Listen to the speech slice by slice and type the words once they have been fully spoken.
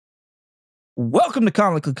Welcome to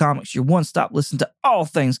Comically Comics, your one-stop listen to all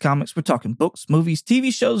things comics. We're talking books, movies,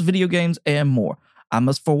 TV shows, video games, and more. I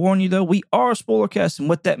must forewarn you, though, we are a spoilercast, and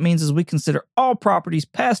what that means is we consider all properties,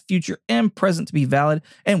 past, future, and present, to be valid,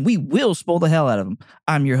 and we will spoil the hell out of them.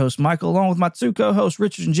 I'm your host, Michael, along with my two co-hosts,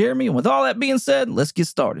 Richard and Jeremy, and with all that being said, let's get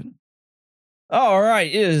started. All right,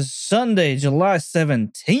 it is Sunday, July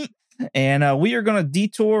 17th, and we are going to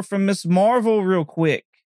detour from Ms. Marvel real quick.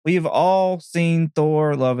 We have all seen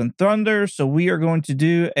Thor, Love and Thunder, so we are going to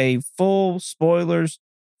do a full spoilers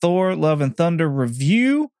Thor, Love and Thunder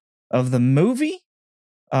review of the movie.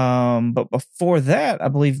 But before that, I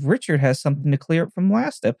believe Richard has something to clear up from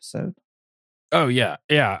last episode. Oh, yeah.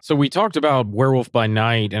 So we talked about Werewolf by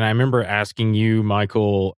Night, and I remember asking you,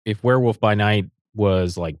 Michael, if Werewolf by Night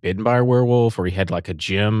was like bitten by a werewolf, or he had like a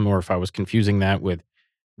gem, or if I was confusing that with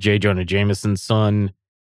J. Jonah Jameson's son,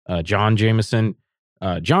 John Jameson.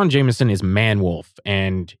 John Jameson is Man-Wolf,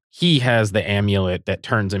 and he has the amulet that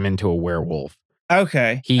turns him into a werewolf.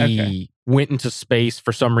 Okay. He went into space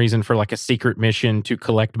for some reason for like a secret mission to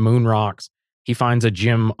collect moon rocks. He finds a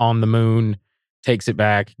gem on the moon, takes it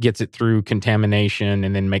back, gets it through contamination,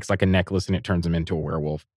 and then makes like a necklace, and it turns him into a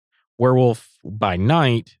werewolf. Werewolf by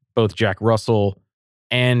Night, both Jack Russell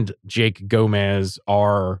and Jake Gomez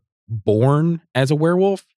are born as a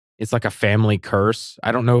werewolf. It's like a family curse.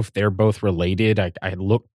 I don't know if they're both related. I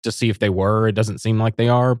looked to see if they were. It doesn't seem like they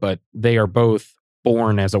are, but they are both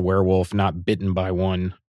born as a werewolf, not bitten by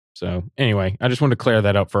one. So anyway, I just wanted to clear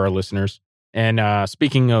that up for our listeners. And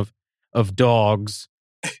speaking of dogs,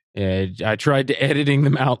 I tried to editing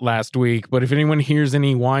them out last week, but if anyone hears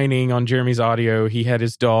any whining on Jeremy's audio, he had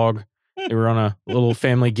his dog. They were on a little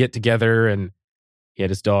family get together, and he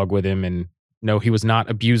had his dog with him. And no, he was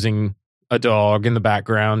not abusing a dog in the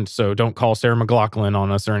background, so don't call Sarah McLachlan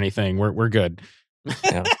on us or anything. We're good.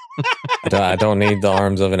 Yeah. I don't need the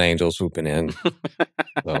arms of an angel swooping in.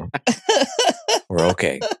 So we're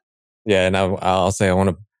okay. Yeah, and I'll say I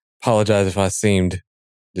want to apologize if I seemed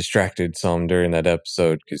distracted some during that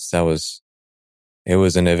episode, because it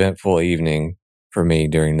was an eventful evening for me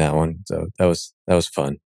during that one. So that was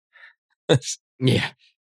fun. Yeah.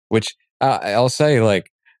 Which I'll say, like,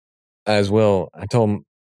 as well, I told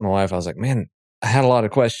my wife, I was like, man, I had a lot of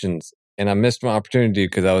questions and I missed my opportunity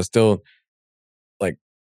because I was still like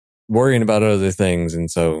worrying about other things. And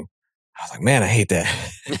so I was like, man, I hate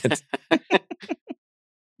that.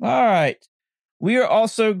 All right. We are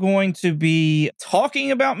also going to be talking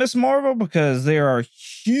about Ms. Marvel because there are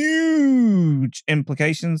huge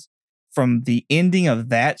implications from the ending of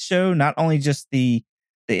that show. Not only just the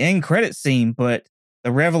end credit scene, but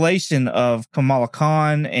the revelation of Kamala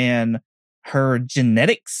Khan and her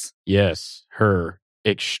genetics. Yes, her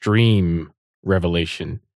extreme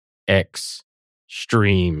revelation.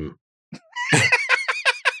 Extreme.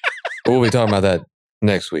 We'll be talking about that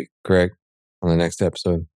next week, correct? On the next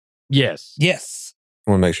episode. Yes. I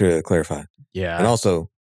want to make sure to clarify. Yeah. And also,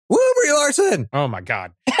 woo, Brie Larson! Oh my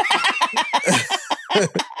God.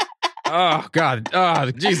 Oh God. Oh,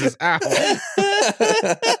 Jesus.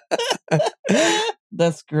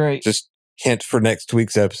 That's great. Just hint for next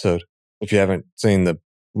week's episode if you haven't seen the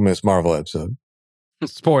Ms. Marvel episode.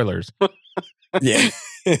 Spoilers. Yeah.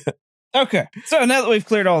 Okay. So now that we've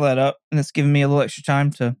cleared all that up, and it's given me a little extra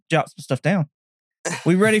time to jot some stuff down.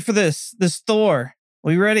 We ready for this? This Thor.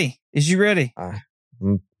 We ready? Is you ready?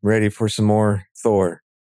 I'm ready for some more Thor.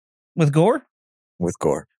 With gore? With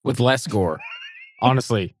gore. With less gore.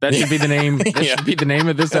 Honestly, that should be the name. That should be the name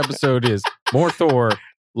of this episode is More Thor,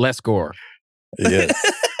 Less Gore. Yes.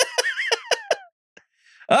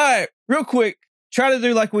 All right. Real quick. Try to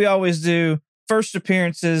do like we always do. First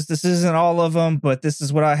appearances. This isn't all of them, but this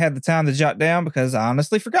is what I had the time to jot down because I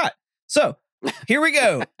honestly forgot. So here we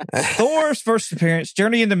go. Thor's first appearance,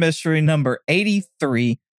 Journey into Mystery, number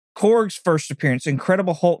 83. Korg's first appearance,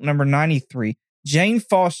 Incredible Hulk, number 93. Jane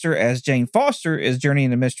Foster as Jane Foster is Journey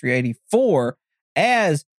into Mystery 84.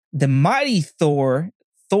 As the Mighty Thor,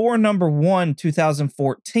 Thor number 1,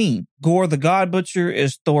 2014. Gore the God Butcher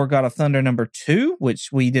is Thor God of Thunder number 2, which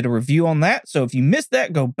we did a review on that. So if you missed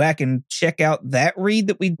that, go back and check out that read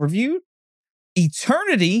that we reviewed.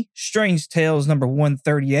 Eternity, Strange Tales number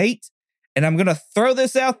 138. And I'm going to throw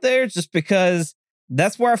this out there just because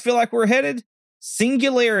that's where I feel like we're headed.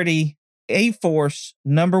 Singularity, A-Force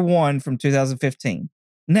number 1 from 2015.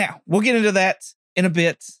 Now, we'll get into that in a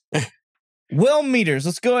bit. Well meters,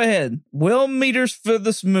 let's go ahead. Well meters for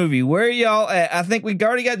this movie. Where are y'all at? I think we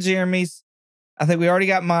already got Jeremy's. I think we already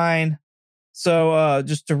got mine. So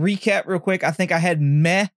just to recap real quick, I think I had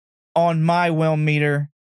meh on my well meter.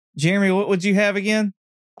 Jeremy, what would you have again?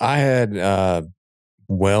 I had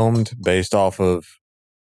whelmed based off of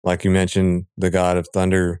like you mentioned, the God of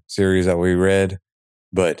Thunder series that we read,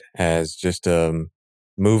 but as just a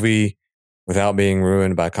movie without being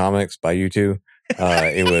ruined by comics by you two,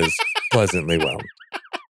 it was pleasantly whelmed.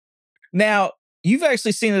 Now, you've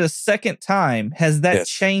actually seen it a second time. Has that Yes.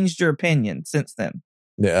 changed your opinion since then?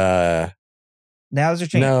 Now's your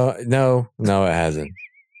chance. No, it hasn't.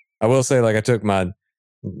 I will say, like, I took my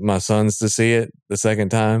sons to see it the second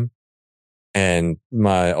time, and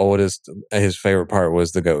my oldest, his favorite part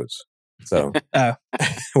was the goats. So,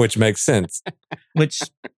 which makes sense. Which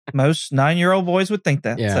most 9-year-old boys would think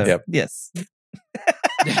that. Yeah. So, Yep. Yes.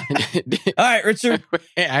 All right, Richard.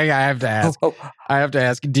 I have to ask. I have to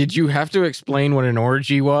ask. Did you have to explain what an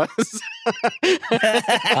orgy was?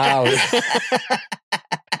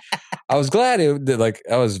 I was glad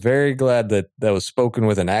I was very glad that was spoken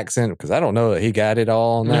with an accent, because I don't know that he got it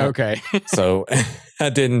all on that. Okay. So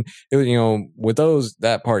I didn't, with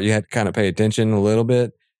that part, you had to kind of pay attention a little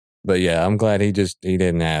bit. But yeah, I'm glad he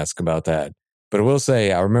didn't ask about that. But I will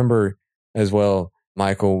say, I remember as well,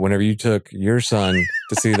 Michael, whenever you took your son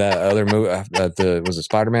to see that other movie, was it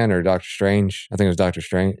Spider-Man or Doctor Strange? I think it was Doctor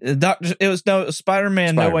Strange. It was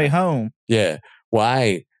Spider-Man No Way Home. Yeah. Well,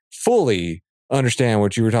 I fully understand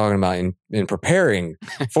what you were talking about in preparing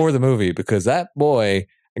for the movie, because that boy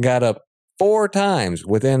got up 4 times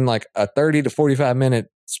within like a 30 to 45 minute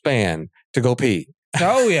span to go pee.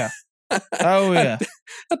 Oh, yeah. Oh, yeah.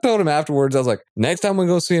 I told him afterwards, I was like, next time we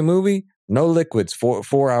go see a movie, no liquids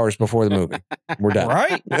 4 hours before the movie. We're done.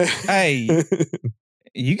 Right? Hey,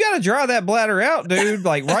 you got to dry that bladder out, dude,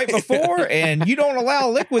 like right before, and you don't allow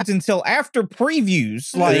liquids until after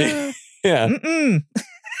previews. Like, yeah.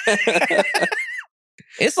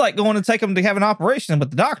 It's like going to take them to have an operation with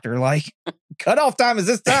the doctor. Like, cutoff time is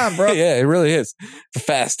this time, bro. Yeah, it really is.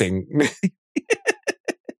 Fasting.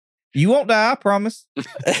 You won't die, I promise.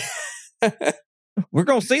 We're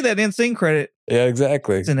going to see that end scene credit. Yeah,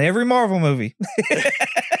 exactly. It's in every Marvel movie.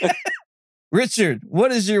 Richard,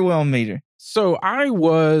 what is your whelm meter? So I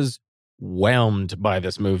was whelmed by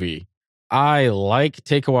this movie. I like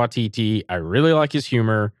Taika Waititi. I really like his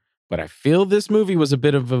humor, but I feel this movie was a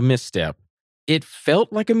bit of a misstep. It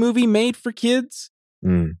felt like a movie made for kids,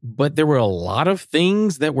 but there were a lot of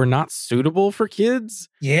things that were not suitable for kids.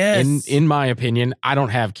 Yes. In my opinion, I don't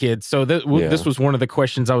have kids. So this was one of the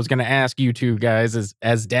questions I was going to ask you two guys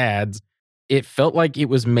as dads. It felt like it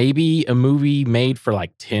was maybe a movie made for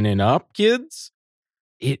like 10 and up kids.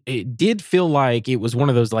 It did feel like it was one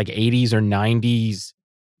of those like 80s or 90s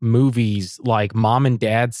movies like Mom and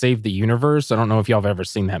Dad Save the Universe. I don't know if y'all have ever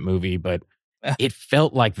seen that movie, but it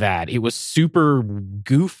felt like that. It was super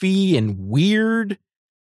goofy and weird.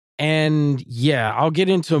 And yeah, I'll get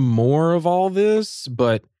into more of all this,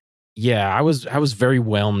 but yeah, I was very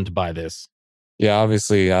whelmed by this. Yeah,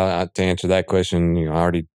 obviously, to answer that question, I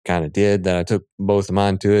already kind of did that. I took both of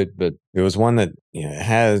mine to it, but it was one that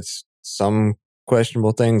has some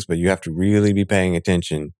questionable things, but you have to really be paying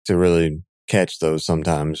attention to really catch those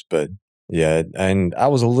sometimes. But yeah, and I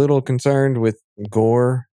was a little concerned with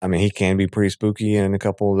gore. I mean, he can be pretty spooky in a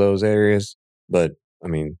couple of those areas, but I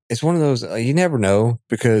mean, it's one of those, you never know,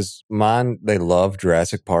 because they love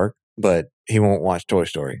Jurassic Park, but he won't watch Toy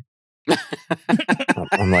Story.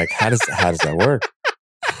 I'm like, how does that work?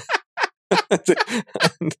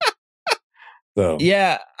 So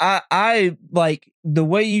yeah, I like the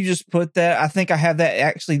way you just put that. I think I have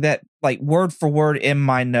that like word for word in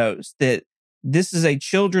my notes, that this is a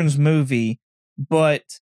children's movie,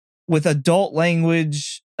 but with adult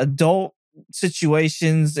language, adult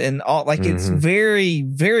situations, and all. Like, it's very,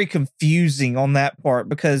 very confusing on that part,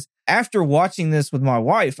 because after watching this with my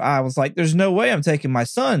wife, I was like, there's no way I'm taking my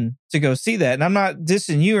son to go see that. And I'm not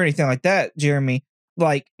dissing you or anything like that, Jeremy.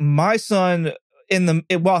 Like, my son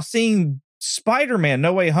while seeing Spider-Man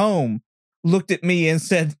No Way Home looked at me and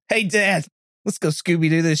said, "Hey, Dad, let's go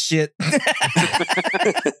Scooby-Doo this shit."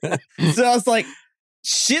 So I was like,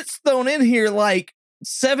 shit's thrown in here like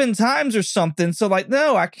 7 times or something. So like,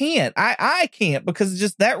 no, I can't. I can't, because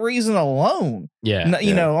just that reason alone. Yeah.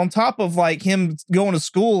 You know, on top of like him going to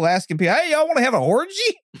school asking people, "Hey, y'all want to have an orgy?"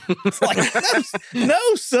 It's like, no,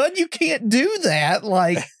 son, you can't do that.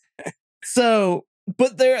 Like, so,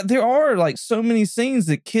 but there are like so many scenes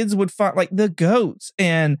that kids would find, like the goats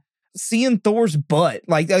and seeing Thor's butt.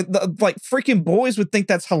 Like freaking boys would think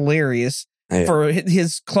that's hilarious for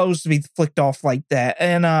his clothes to be flicked off like that.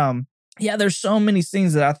 And yeah, there's so many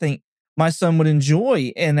scenes that I think my son would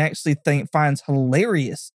enjoy and actually finds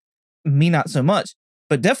hilarious. Me, not so much,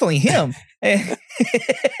 but definitely him.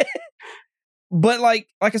 But like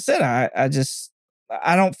I said, I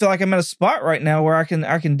don't feel like I'm at a spot right now where I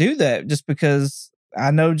can do that, just because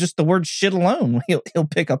I know just the word shit alone he'll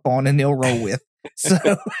pick up on and he'll roll with. So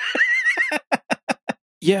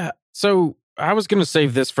yeah. So I was going to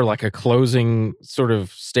save this for like a closing sort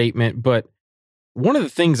of statement, but one of the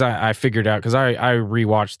things I figured out, because I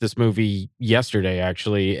rewatched this movie yesterday,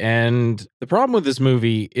 actually, and the problem with this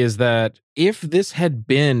movie is that if this had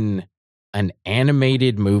been an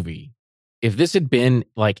animated movie, if this had been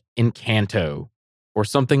like Encanto or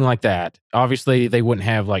something like that, obviously they wouldn't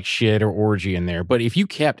have like shit or orgy in there. But if you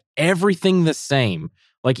kept everything the same,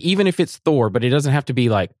 like even if it's Thor, but it doesn't have to be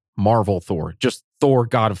like Marvel Thor, just Thor,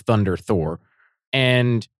 God of Thunder Thor,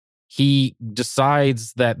 and he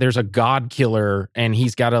decides that there's a god killer and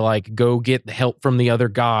he's got to like go get help from the other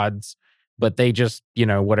gods, but they just,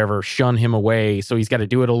 whatever, shun him away. So he's got to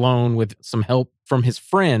do it alone with some help from his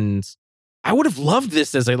friends. I would have loved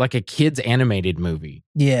this as a kid's animated movie.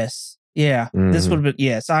 Yes. Yeah. This would have been,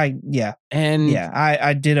 yes. I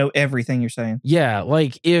ditto everything you're saying. Yeah.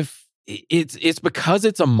 Like if it's because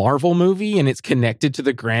it's a Marvel movie and it's connected to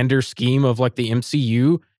the grander scheme of like the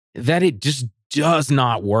MCU that it just does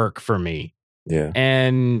not work for me. Yeah.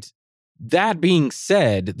 And that being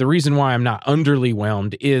said, the reason why I'm not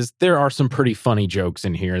underwhelmed is there are some pretty funny jokes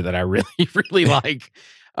in here that I really, really like.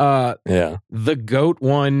 The goat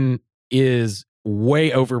one is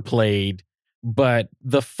way overplayed, but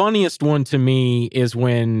the funniest one to me is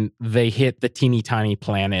when they hit the teeny tiny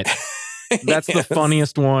planet. That's the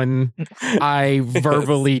funniest one. I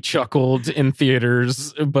verbally chuckled in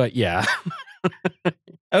theaters, but yeah.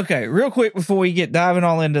 Okay, real quick before we get diving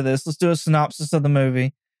all into this, let's do a synopsis of the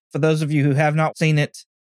movie. For those of you who have not seen it,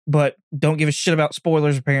 but don't give a shit about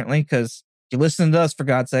spoilers, apparently, because you're listening to us, for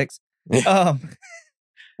God's sakes.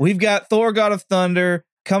 We've got Thor, God of Thunder,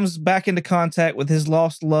 comes back into contact with his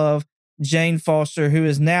lost love, Jane Foster, who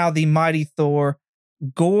is now the mighty Thor.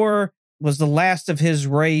 Gorr was the last of his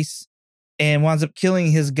race and winds up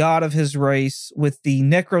killing his god of his race with the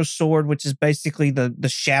Necro Sword, which is basically the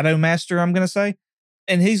Shadow Master, I'm going to say.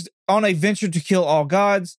 And he's on a venture to kill all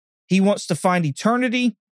gods. He wants to find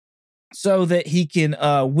eternity so that he can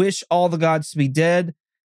wish all the gods to be dead.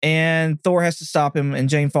 And Thor has to stop him, and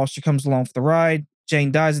Jane Foster comes along for the ride.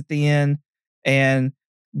 Jane dies at the end, and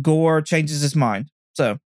Gorr changes his mind.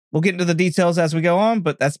 So we'll get into the details as we go on,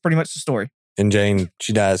 but that's pretty much the story. And Jane,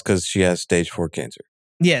 she dies because she has stage 4 cancer.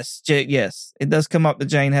 Yes, yes. It does come up that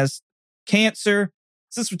Jane has cancer.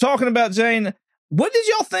 Since we're talking about Jane, what did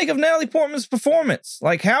y'all think of Natalie Portman's performance?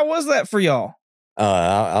 Like, how was that for y'all?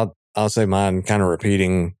 I'll say mine, kind of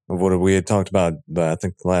repeating of what we had talked about, I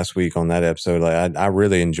think last week on that episode. Like, I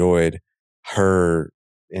really enjoyed her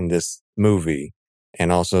in this movie,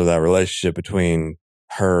 and also that relationship between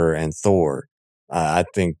her and Thor. I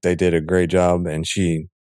think they did a great job, and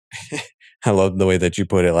I love the way that you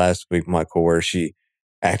put it last week, Michael, where she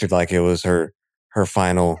acted like it was her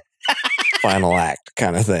final act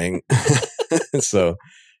kind of thing. So, of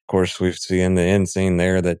course, we've seen the end scene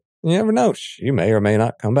there that you never know. She may or may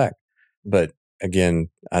not come back. But again,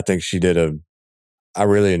 I think she did I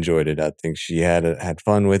really enjoyed it. I think she had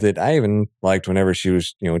fun with it. I even liked whenever she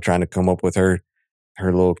was, trying to come up with her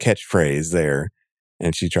little catchphrase there.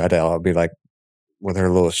 And she tried to be like, with her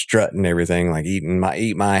little strut and everything, like eat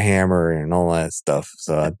my hammer and all that stuff.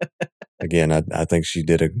 So again, I think she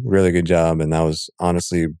did a really good job. And that was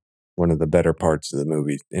honestly one of the better parts of the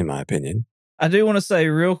movie, in my opinion. I do want to say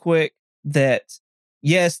real quick that,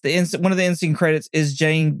 yes, one of the instant credits is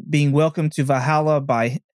Jane being welcomed to Valhalla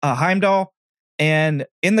by Heimdall. And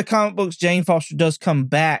in the comic books, Jane Foster does come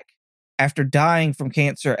back after dying from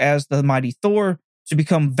cancer as the mighty Thor to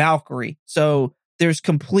become Valkyrie. So there's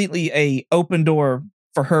completely a open door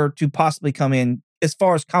for her to possibly come in as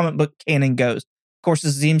far as comic book canon goes. Of course,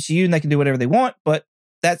 this is the MCU and they can do whatever they want, but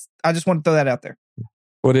I just want to throw that out there.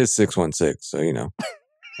 What is 616? So,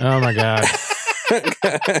 Oh my God.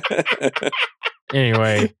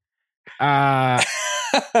 Anyway,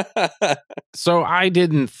 so I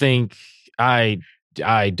didn't think I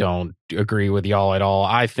don't agree with y'all at all.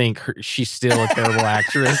 I think she's still a terrible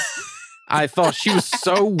actress. I thought she was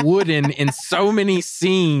so wooden in so many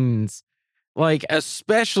scenes, like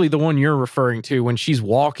especially the one you're referring to when she's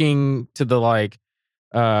walking to the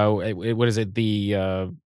what is it?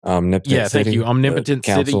 The Omnipotent City. Thank you. Omnipotent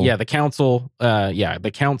City. Council. Yeah, the council.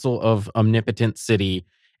 The Council of Omnipotent City.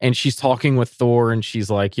 And she's talking with Thor, and she's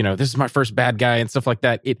like, this is my first bad guy and stuff like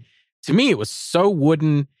that. To me, it was so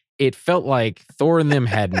wooden. It felt like Thor and them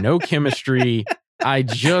had no chemistry. I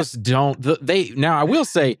just don't. Now, I will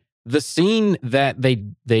say the scene that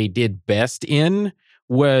they did best in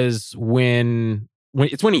was when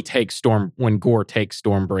he takes when Gorr takes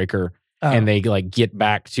Stormbreaker. And they get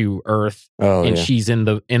back to Earth, and she's in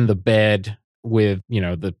the bed with,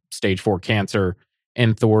 the stage 4 cancer,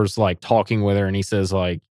 and Thor's like talking with her and he says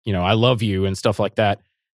like, I love you and stuff like that.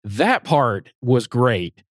 That part was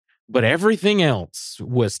great, but everything else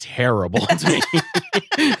was terrible to me.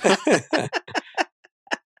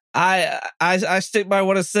 I stick by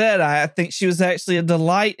what I said. I think she was actually a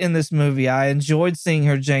delight in this movie. I enjoyed seeing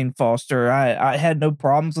her Jane Foster. I had no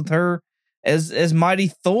problems with her as Mighty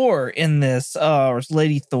Thor in this, or as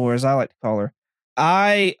Lady Thor, as I like to call her.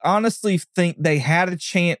 I honestly think they had a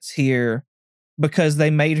chance here because they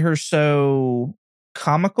made her so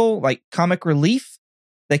comical, like comic relief.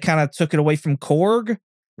 They kind of took it away from Korg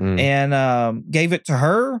and gave it to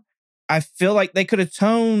her. I feel like they could have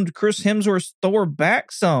toned Chris Hemsworth's Thor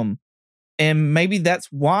back some. And maybe that's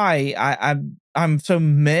why I'm so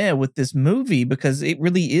meh with this movie, because it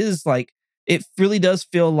really is like, it really does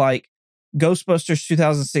feel like Ghostbusters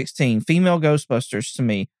 2016, female Ghostbusters to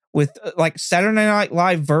me, with like Saturday Night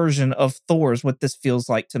Live version of Thor is what this feels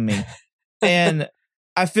like to me. And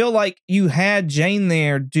I feel like you had Jane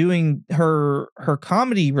there doing her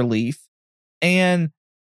comedy relief, and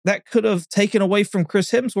that could have taken away from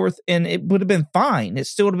Chris Hemsworth and it would have been fine. It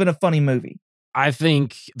still would have been a funny movie. I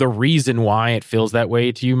think the reason why it feels that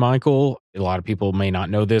way to you, Michael, a lot of people may not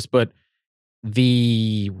know this, but would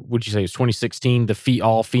you say it's 2016, the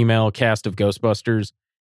all-female cast of Ghostbusters,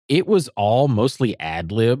 it was all mostly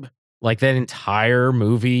ad-lib. Like that entire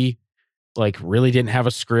movie, like really didn't have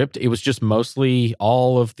a script. It was just mostly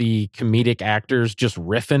all of the comedic actors just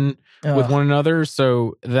riffing with one another.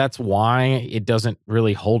 So that's why it doesn't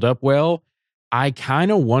really hold up well. I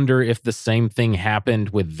kind of wonder if the same thing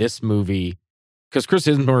happened with this movie, because Chris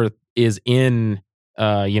Hemsworth is in,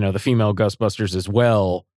 the female Ghostbusters as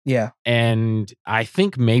well. Yeah. And I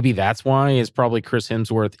think maybe that's why is probably Chris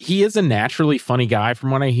Hemsworth. He is a naturally funny guy from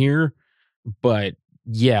what I hear, but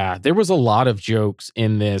yeah, there was a lot of jokes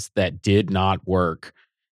in this that did not work.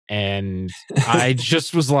 And I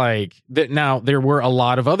just was like, that. Now there were a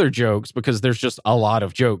lot of other jokes, because there's just a lot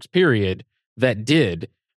of jokes, period, that did.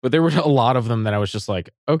 But there were a lot of them that I was just like,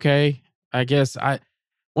 okay, I guess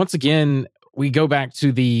once again, we go back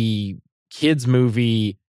to the kids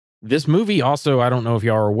movie. This movie also, I don't know if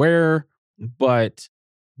y'all are aware, but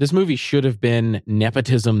this movie should have been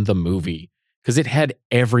Nepotism the Movie, because it had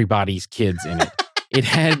everybody's kids in it. It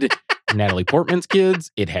had Natalie Portman's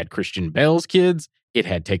kids. It had Christian Bale's kids. It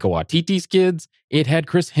had Taika Waititi's kids. It had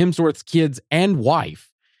Chris Hemsworth's kids and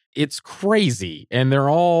wife. It's crazy. And they're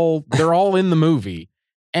all in the movie.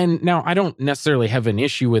 And now I don't necessarily have an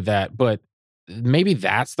issue with that, but maybe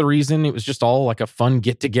that's the reason. It was just all like a fun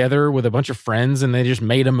get together with a bunch of friends and they just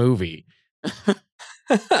made a movie.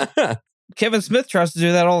 Kevin Smith tries to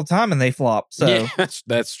do that all the time and they flop. So yeah,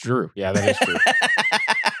 that's true. Yeah, that is true.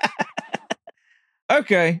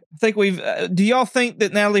 Okay. I think do y'all think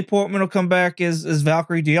that Natalie Portman will come back as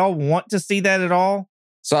Valkyrie? Do y'all want to see that at all?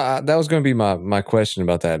 So that was going to be my question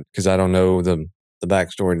about that, because I don't know the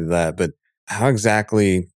backstory to that, but how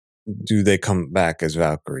exactly do they come back as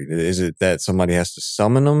Valkyrie? Is it that somebody has to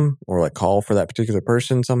summon them or like call for that particular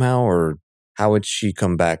person somehow, or how would she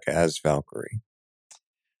come back as Valkyrie?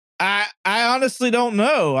 I honestly don't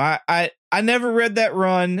know. I never read that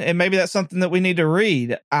run, and maybe that's something that we need to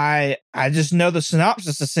read. I just know the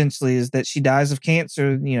synopsis essentially is that she dies of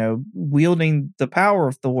cancer, wielding the power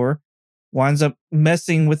of Thor, winds up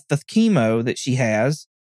messing with the chemo that she has,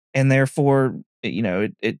 and therefore,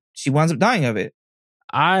 she winds up dying of it.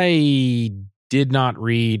 I did not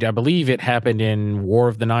read. I believe it happened in War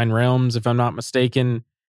of the Nine Realms, if I'm not mistaken,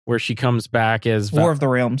 where she comes back as War of the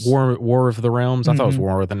Realms. War of the Realms. I thought it was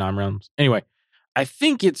War of the Nine Realms. Anyway, I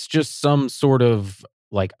think it's just some sort of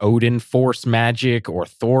like Odin force magic or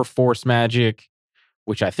Thor force magic,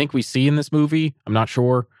 which I think we see in this movie. I'm not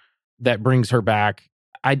sure, that brings her back.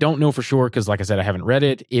 I don't know for sure because, like I said, I haven't read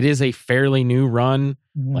it. It is a fairly new run.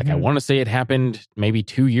 Like I want to say it happened maybe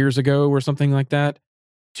 2 years ago or something like that.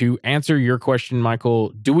 To answer your question, Michael,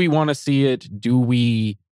 do we want to see it? Do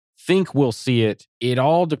we think we'll see it? It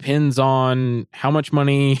all depends on how much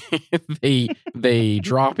money they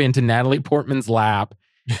drop into Natalie Portman's lap.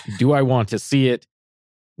 Do I want to see it?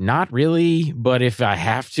 Not really, but if I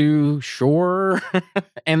have to, sure.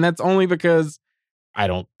 And that's only because I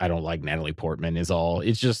don't like Natalie Portman is all.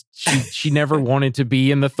 It's just she never wanted to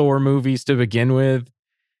be in the Thor movies to begin with.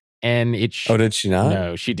 And did she not?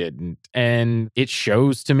 No, she didn't. And it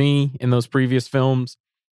shows to me in those previous films.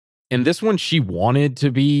 In this one, she wanted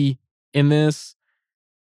to be in this,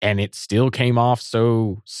 and it still came off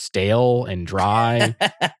so stale and dry.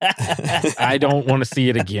 I don't want to see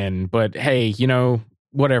it again. But hey,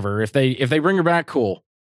 whatever. If they bring her back, cool.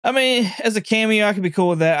 I mean, as a cameo, I could be cool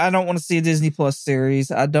with that. I don't want to see a Disney Plus series.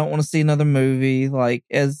 I don't want to see another movie like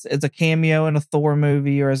as a cameo in a Thor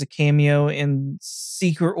movie or as a cameo in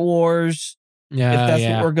Secret Wars. Yeah, if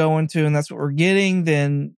that's what we're going to and that's what we're getting,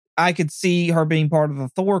 then I could see her being part of the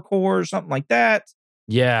Thor Corps or something like that.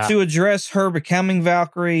 Yeah. To address her becoming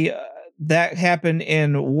Valkyrie, that happened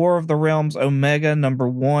in War of the Realms Omega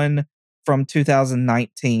 #1 from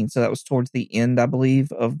 2019. So that was towards the end, I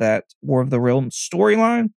believe, of that War of the Realms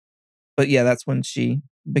storyline. But yeah, that's when she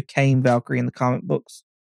became Valkyrie in the comic books.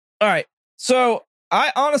 All right. So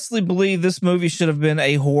I honestly believe this movie should have been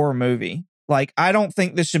a horror movie. Like, I don't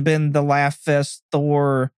think this should have been the Laugh Fest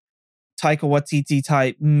Thor Taika Waititi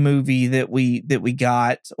type movie that we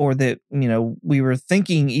got, or that, you know, we were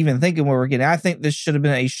thinking we were getting. I think this should have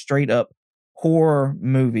been a straight up horror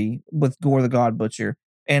movie with Gore the God Butcher.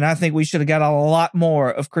 And I think we should have got a lot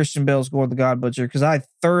more of Christian Bale's Gore the God Butcher, because I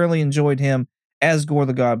thoroughly enjoyed him as Gore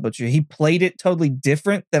the God Butcher. He played it totally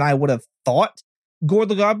different than I would have thought Gore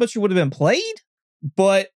the God Butcher would have been played,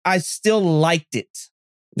 but I still liked it.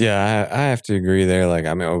 Yeah, I have to agree there. Like,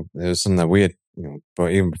 I mean, it was something that we had, you know,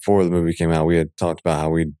 but even before the movie came out, we had talked about how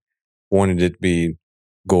we wanted it to be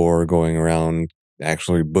Gore going around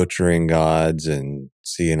actually butchering gods and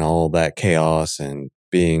seeing all that chaos and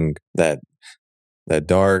being that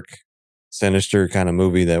dark, sinister kind of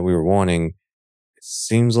movie that we were wanting. It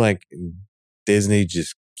seems like Disney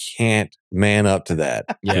just can't man up to that.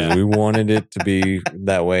 Yeah. We wanted it to be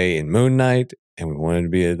that way in Moon Knight, and we wanted to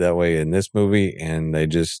be that way in this movie, and they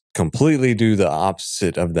just completely do the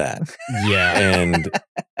opposite of that. Yeah. And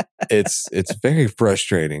it's very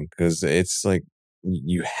frustrating, because it's like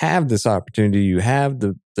you have this opportunity, you have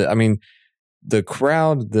the I mean, the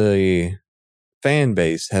crowd, the fan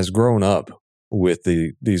base has grown up with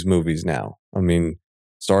these movies now. I mean,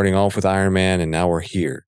 starting off with Iron Man, and now we're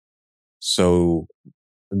here. So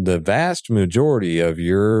the vast majority of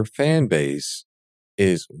your fan base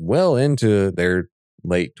is well into their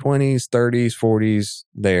late 20s, 30s, 40s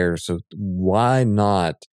there. So why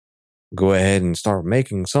not go ahead and start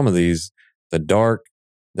making some of these the dark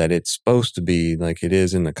that it's supposed to be, like it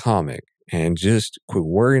is in the comic, and just quit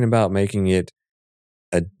worrying about making it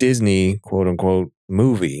a Disney quote unquote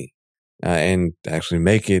movie, and actually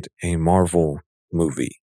make it a Marvel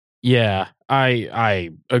movie. Yeah,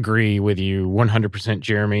 I agree with you 100%,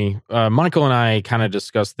 Jeremy. Michael and I kind of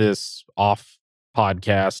discussed this off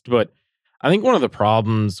podcast, but I think one of the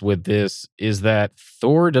problems with this is that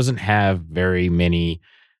Thor doesn't have very many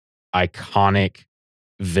iconic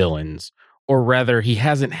villains, or rather, he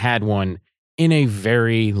hasn't had one in a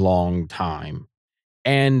very long time.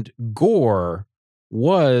 And Gore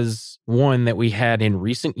was one that we had in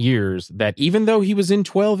recent years that, even though he was in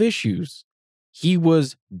 12 issues, he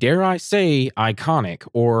was, dare I say, iconic,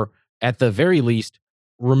 or at the very least,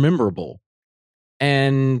 rememberable.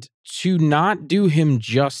 And to not do him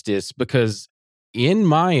justice, because in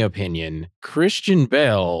my opinion, Christian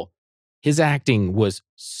Bale, his acting was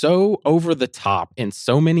so over the top in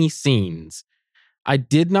so many scenes. I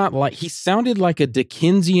did not like, he sounded like a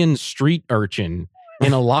Dickensian street urchin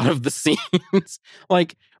in a lot of the scenes.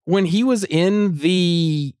 Like when he was in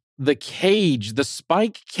the cage, the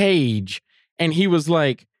spike cage, and he was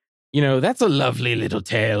like, you know, that's a lovely little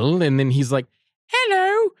tale. And then he's like,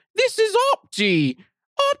 hello, this is Opti.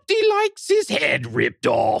 Opti likes his head ripped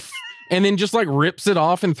off. And then just like rips it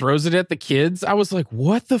off and throws it at the kids. I was like,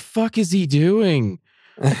 what the fuck is he doing?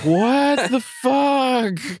 What the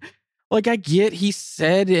fuck? Like, I get he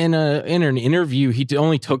said in an interview he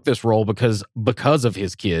only took this role because of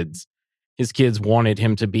his kids. His kids wanted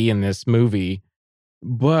him to be in this movie.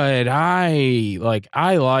 But I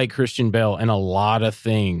like Christian Bale in a lot of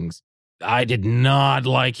things. I did not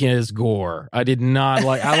like his Gore. I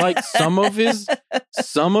like some of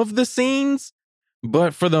the scenes,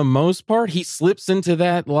 but for the most part, he slips into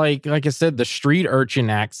that, like I said, the street urchin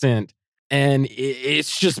accent, and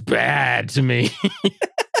it's just bad to me.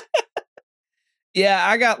 Yeah,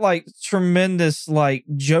 I got like tremendous like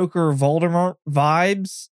Joker Voldemort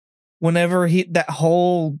vibes whenever that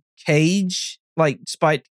whole cage, like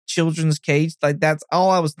Spike Children's cage, like that's all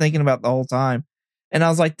I was thinking about the whole time. And I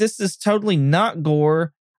was like, this is totally not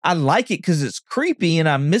Gore. I like it because it's creepy and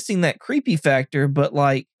I'm missing that creepy factor. But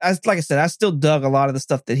like I said, I still dug a lot of the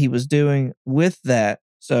stuff that he was doing with that.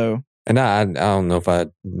 So, and I don't know if I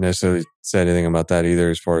necessarily said anything about that either,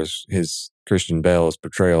 as far as his Christian Bale's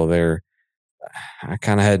portrayal there. I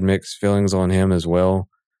kind of had mixed feelings on him as well,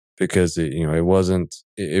 because it wasn't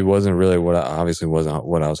really obviously wasn't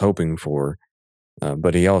what I was hoping for.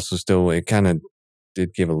 But he also it kind of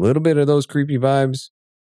did give a little bit of those creepy vibes.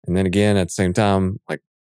 And then again, at the same time, like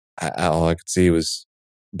all I could see was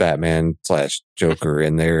Batman / Joker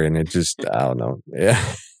in there, and it just, I don't know. Yeah.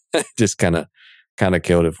 Just kind of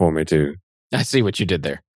killed it for me too. I see what you did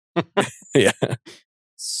there. Yeah.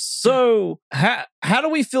 So how do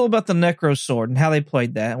we feel about the Necro Sword and how they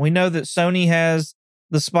played that? We know that Sony has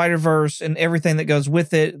the Spider-Verse and everything that goes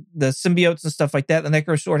with it, the symbiotes and stuff like that. The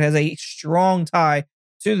Necro Sword has a strong tie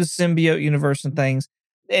to the symbiote universe and things.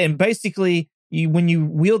 And basically, when you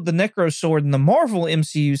wield the Necro Sword in the Marvel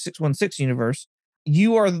MCU 616 universe,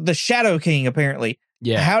 you are the Shadow King, apparently.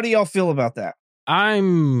 Yeah. How do y'all feel about that?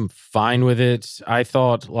 I'm fine with it. I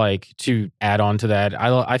thought, like, to add on to that,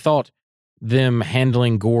 I thought them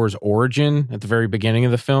handling Gore's origin at the very beginning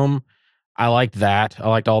of the film, I liked that. I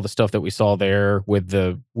liked all the stuff that we saw there with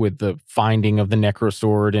the finding of the Necro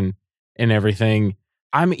Sword and everything.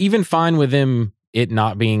 I'm even fine with it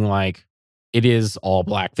not being like it is all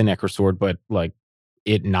black, the Necro Sword, but like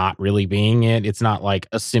it not really being it. It's not like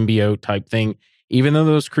a symbiote type thing. Even though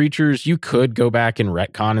those creatures, you could go back and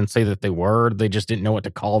retcon and say that they just didn't know what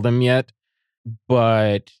to call them yet.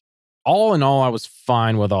 But all in all, I was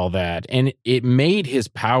fine with all that. And it made his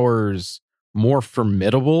powers more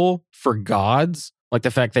formidable for gods. Like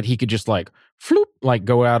the fact that he could just like, floop, like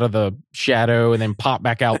go out of the shadow and then pop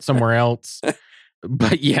back out somewhere else.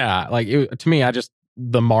 But yeah, like to me,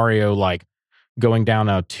 the Mario, like, going down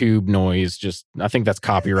a tube noise, I think that's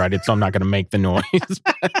copyrighted, so I'm not going to make the noise.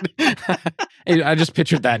 I just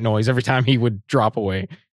pictured that noise every time he would drop away.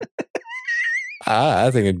 I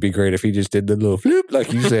think it'd be great if he just did the little flip,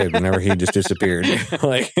 like you said, whenever he just disappeared.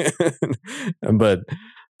 Like, but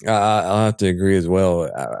I'll have to agree as well.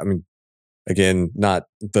 I mean, again, not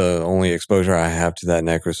the only exposure I have to that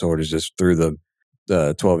Necro Sword is just through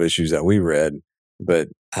the 12 issues that we read, but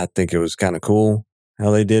I think it was kind of cool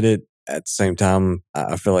how they did it. At the same time,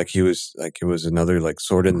 I feel like it was another like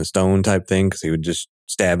sword in the stone type thing, because he would just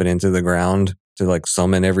stab it into the ground to like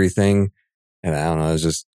summon everything. And I don't know, it was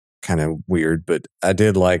just kind of weird, but I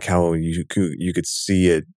did like how you could see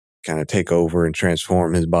it kind of take over and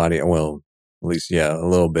transform his body. Well, at least, yeah, a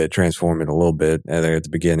little bit, transform it a little bit there at the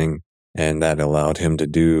beginning. And that allowed him to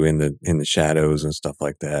do in the shadows and stuff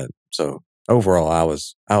like that. So overall, I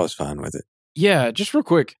was fine with it. Yeah, just real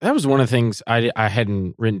quick. That was one of the things I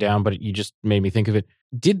hadn't written down, but you just made me think of it.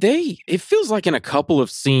 It feels like in a couple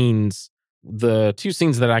of scenes, the two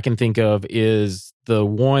scenes that I can think of is the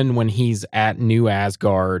one when he's at New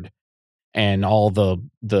Asgard and all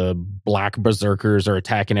the black berserkers are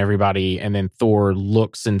attacking everybody, and then Thor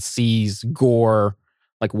looks and sees Gore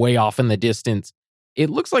like way off in the distance. It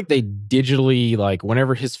looks like they digitally, like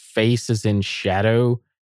whenever his face is in shadow,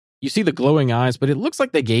 you see the glowing eyes, but it looks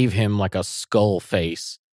like they gave him like a skull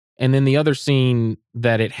face. And then the other scene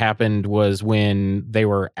that it happened was when they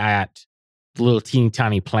were at the little teeny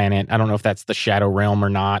tiny planet. I don't know if that's the Shadow Realm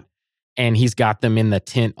or not. And he's got them in the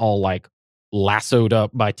tent all like lassoed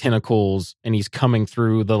up by tentacles, and he's coming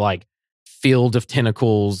through the like field of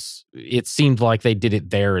tentacles. It seemed like they did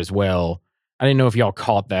it there as well. I didn't know if y'all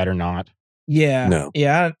caught that or not. Yeah. No.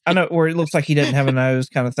 Yeah, I know, where it looks like he doesn't have a nose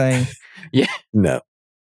kind of thing. Yeah. No.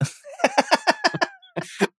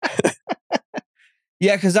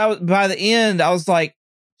 Yeah, because by the end, I was like,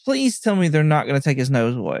 please tell me they're not going to take his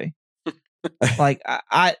nose away. Like,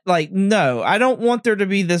 no, I don't want there to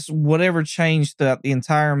be this whatever change throughout the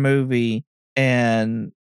entire movie,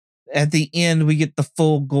 and at the end we get the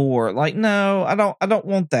full Gore. Like, no, I don't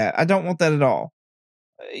want that. I don't want that at all.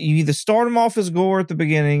 You either start him off as Gore at the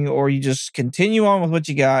beginning, or you just continue on with what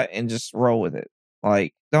you got and just roll with it.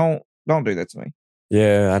 Like, don't do that to me.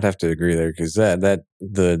 Yeah, I'd have to agree there, because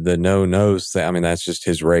the no nose thing, I mean, that's just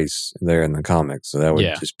his race there in the comics. So that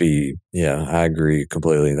would just be, yeah, I agree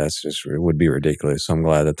completely. It would be ridiculous. So I'm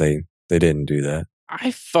glad that they didn't do that.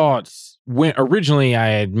 I thought when originally I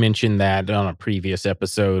had mentioned that on a previous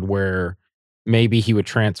episode where maybe he would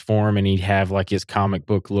transform and he'd have like his comic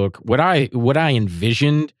book look. What I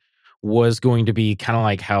envisioned was going to be kind of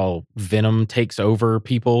like how Venom takes over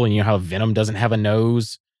people, and you know how Venom doesn't have a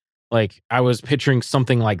nose. Like, I was picturing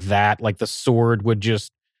something like that, like the sword would just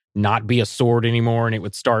not be a sword anymore, and it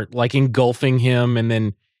would start like engulfing him, and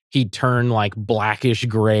then he'd turn like blackish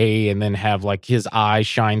gray, and then have like his eyes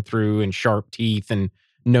shine through and sharp teeth and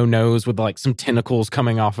no nose with like some tentacles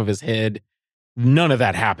coming off of his head. None of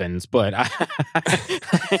that happens, but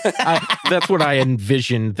that's what I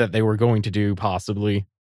envisioned that they were going to do, possibly.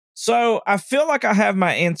 So I feel like I have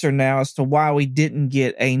my answer now as to why we didn't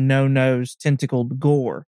get a no-nose tentacled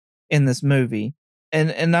Gore in this movie.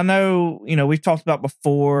 And I know, you know, we've talked about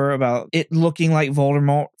before about it looking like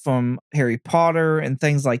Voldemort from Harry Potter and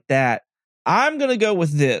things like that. I'm going to go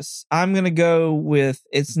with this. I'm going to go with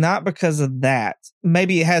it's not because of that.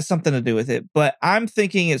 Maybe it has something to do with it, but I'm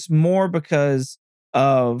thinking it's more because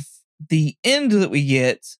of the end that we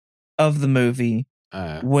get of the movie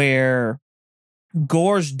where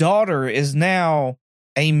Gore's daughter is now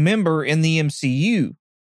a member in the MCU.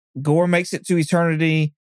 Gore makes it to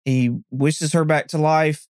eternity. He wishes her back to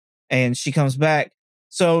life and she comes back.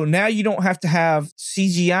 So now you don't have to have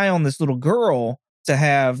CGI on this little girl to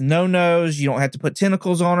have no nose. You don't have to put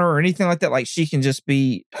tentacles on her or anything like that. Like, she can just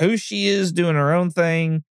be who she is, doing her own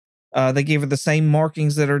thing. They gave her the same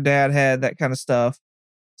markings that her dad had, that kind of stuff.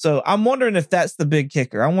 So I'm wondering if that's the big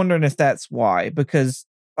kicker. I'm wondering if that's why, because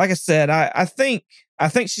like I said, I think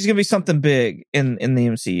she's going to be something big in the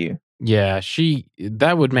MCU. Yeah,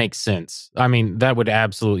 that would make sense. I mean, that would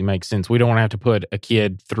absolutely make sense. We don't want to have to put a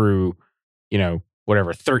kid through,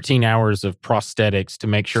 13 hours of prosthetics to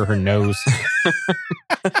make sure her nose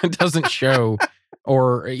doesn't show,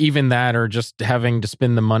 or even that, or just having to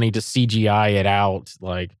spend the money to CGI it out.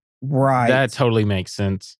 Like, right. That totally makes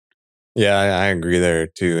sense. Yeah, I agree there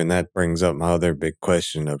too. And that brings up my other big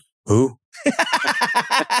question of who?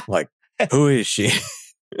 Like, who is she?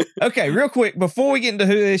 Okay, real quick, before we get into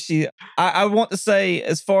who is she, I want to say,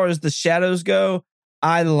 as far as the shadows go,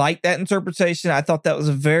 I like that interpretation. I thought that was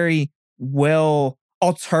a very well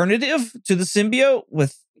alternative to the symbiote,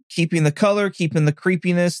 with keeping the color, keeping the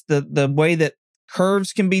creepiness, the way that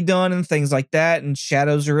curves can be done and things like that, and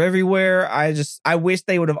shadows are everywhere. I wish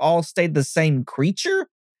they would have all stayed the same creature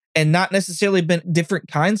and not necessarily been different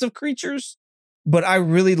kinds of creatures. But I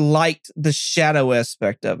really liked the shadow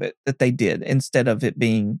aspect of it that they did instead of it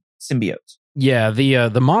being symbiotes. Yeah,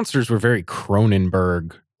 the monsters were very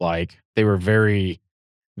Cronenberg like. They were very,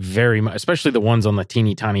 very much, especially the ones on the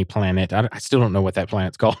teeny tiny planet. I still don't know what that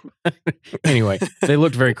planet's called. Anyway, they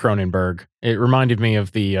looked very Cronenberg. It reminded me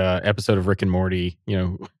of the episode of Rick and Morty.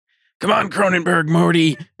 Come on, Cronenberg,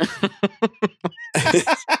 Morty.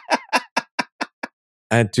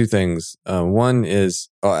 I had two things. One is,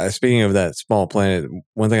 speaking of that small planet,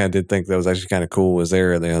 one thing I did think that was actually kind of cool was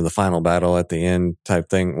the final battle at the end type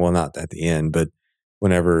thing. Well, not at the end, but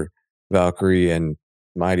whenever Valkyrie and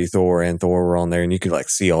Mighty Thor and Thor were on there, and you could like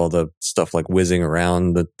see all the stuff like whizzing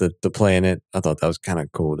around the planet. I thought that was kind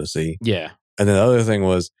of cool to see. Yeah. And then the other thing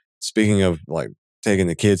was, speaking of like taking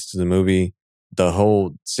the kids to the movie, the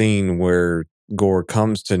whole scene where Gore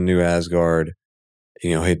comes to New Asgard,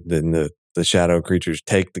 the shadow creatures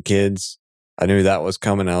take the kids. I knew that was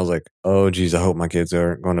coming. I was like, oh, geez, I hope my kids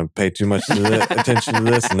aren't going to pay too much attention to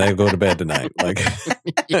this and they go to bed tonight. Like,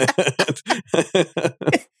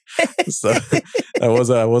 so I was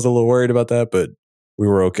a little worried about that, but we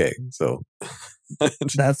were okay. So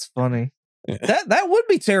that's funny. Yeah. That would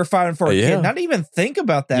be terrifying for a kid. Not even think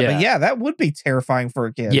about that. Yeah. But yeah, that would be terrifying for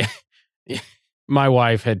a kid. Yeah. My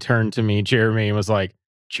wife had turned to me, Jeremy, and was like,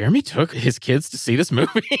 Jeremy took his kids to see this movie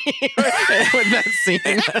with that scene.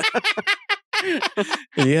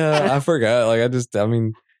 Yeah, I forgot.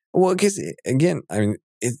 Because again,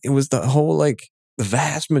 it was the whole, like, the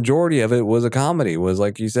vast majority of it was a comedy. It was,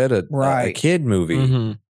 like you said, a kid movie.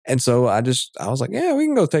 Mm-hmm. And so I was like, yeah, we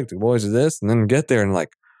can go take the boys to this, and then get there and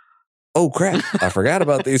like, oh crap, I forgot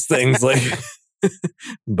about these things. Like,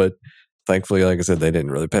 but thankfully, like I said, they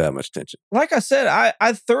didn't really pay that much attention. Like I said,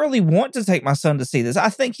 I thoroughly want to take my son to see this. I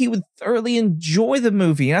think he would thoroughly enjoy the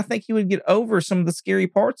movie, and I think he would get over some of the scary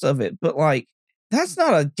parts of it. But like, that's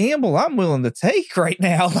not a gamble I'm willing to take right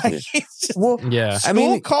now. Like, it's just,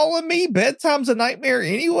 school calling me, bedtime's a nightmare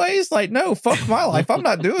anyways. Like, no, fuck my life. I'm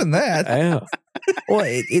not doing that. Yeah. Well,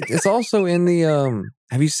 it's also in the,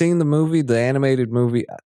 have you seen the movie, the animated movie?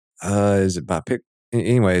 Is it by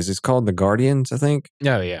Anyways, it's called The Guardians, I think.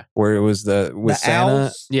 Oh, yeah. With Santa.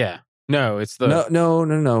 Owls? Yeah. No, it's the...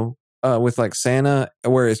 No. With like Santa,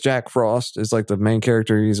 where it's Jack Frost is like the main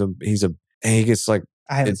character. And he gets like,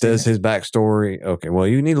 it does his backstory. Okay, well,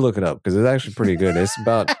 you need to look it up because it's actually pretty good. It's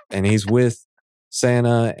about, and he's with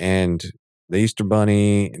Santa and the Easter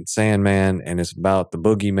Bunny and Sandman, and it's about the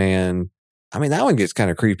Boogeyman. I mean, that one gets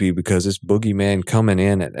kind of creepy because it's Boogeyman coming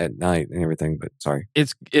in at night and everything, but sorry.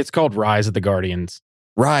 It's called Rise of the Guardians.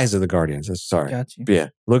 Rise of the Guardians. Sorry. Got you. Yeah.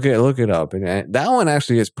 Look it up. And that one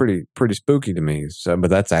actually is pretty spooky to me. So, but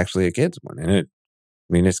that's actually a kid's one. And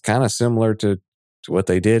it's kind of similar to what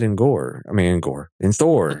they did in Thor.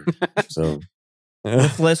 So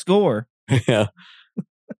with less gore. Yeah.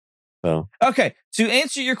 So okay. To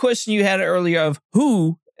answer your question you had earlier of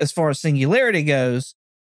who, as far as Singularity goes,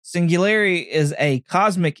 Singularity is a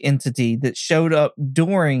cosmic entity that showed up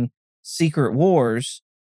during Secret Wars.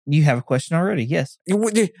 You have a question already? Yes.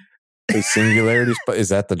 Is Singularity, is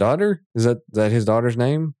that the daughter? Is that his daughter's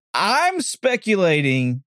name? I'm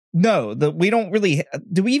speculating. No, that we don't really.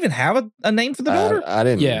 Do we even have a name for the daughter? I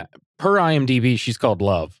didn't. Yeah. Per IMDb, she's called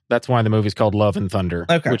Love. That's why the movie's called Love and Thunder.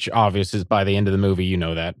 Okay. Which obvious is by the end of the movie, you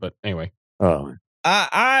know that. But anyway. Oh,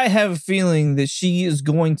 I have a feeling that she is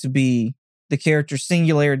going to be the character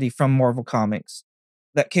Singularity from Marvel Comics.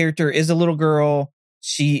 That character is a little girl.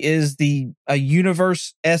 She is a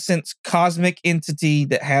universe essence cosmic entity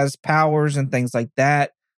that has powers and things like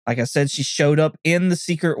that. Like I said, she showed up in the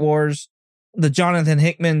Secret Wars, the Jonathan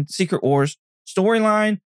Hickman Secret Wars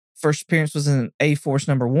storyline. First appearance was in A-Force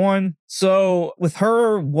 #1. So with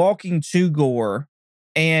her walking to Gore,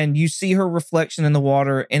 and you see her reflection in the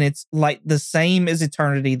water, and it's like the same as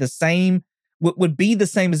Eternity, the same would be the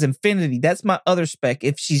same as Infinity. That's my other spec.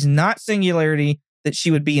 If she's not Singularity, that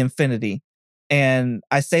she would be Infinity. And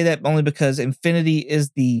I say that only because Infinity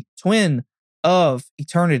is the twin of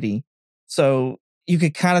Eternity. So you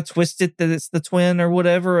could kind of twist it that it's the twin or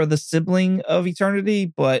whatever, or the sibling of Eternity,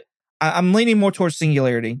 but I'm leaning more towards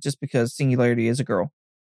Singularity just because Singularity is a girl.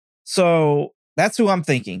 So that's who I'm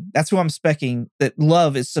thinking. That's who I'm specking that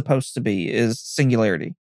Love is supposed to be, is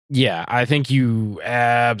Singularity. Yeah, I think you're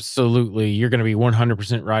going to be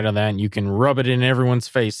 100% right on that. And you can rub it in everyone's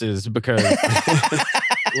faces because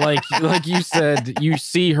like you said, you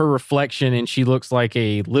see her reflection and she looks like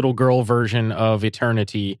a little girl version of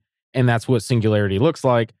Eternity. And that's what Singularity looks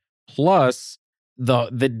like. Plus,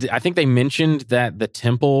 I think they mentioned that the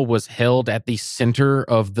temple was held at the center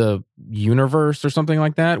of the universe or something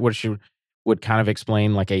like that, which would kind of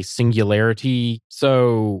explain like a singularity.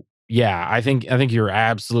 So yeah, I think you're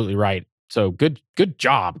absolutely right. So good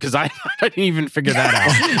job, because I didn't even figure that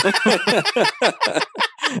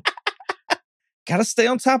out. Gotta stay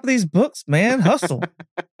on top of these books, man. Hustle.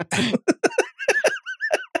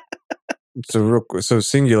 So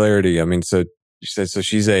Singularity. I mean, so you said so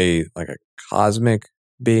she's a cosmic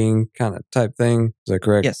being kind of type thing. Is that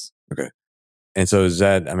correct? Yes. Okay. And so is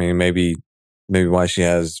that? I mean, maybe why she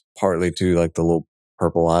has partly too like the little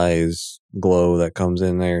purple eyes glow that comes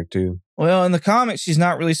in there too. Well, in the comics, she's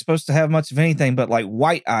not really supposed to have much of anything but like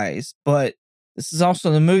white eyes. But this is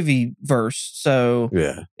also the movie verse, so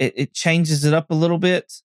yeah, it changes it up a little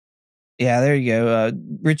bit. Yeah, there you go.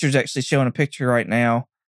 Richard's actually showing a picture right now,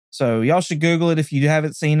 so y'all should Google it if you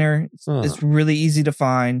haven't seen her. It's really easy to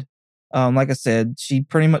find. Like I said, she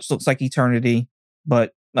pretty much looks like Eternity,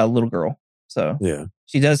 but a little girl. So yeah,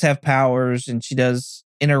 she does have powers, and she does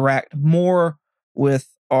interact more with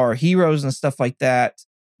our heroes and stuff like that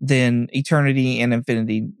than Eternity and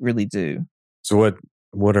Infinity really do. So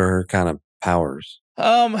what are her kind of powers?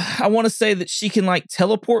 I want to say that she can like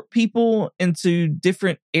teleport people into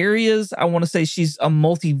different areas. I want to say she's a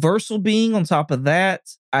multiversal being. On top of that,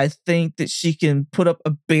 I think that she can put up a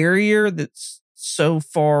barrier that's so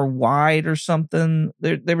far wide or something.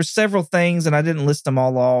 There were several things, and I didn't list them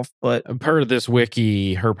all off, but per this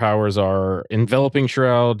wiki, her powers are enveloping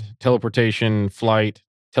shroud, teleportation, flight,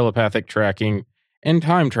 telepathic tracking, and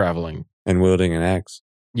time traveling. And wielding an axe.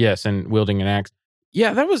 Yes, and wielding an axe.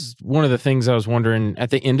 Yeah, that was one of the things I was wondering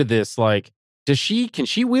at the end of this. Like, can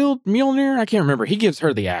she wield Mjolnir? I can't remember. He gives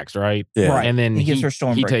her the axe, right? Yeah. Right. And then he gives her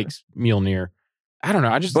Stormbreaker. He takes Mjolnir. I don't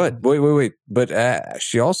know. But wait. But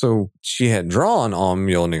she had drawn on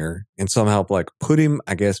Mjolnir and somehow like put him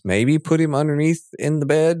underneath in the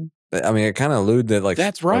bed. I mean, it kind of alluded that like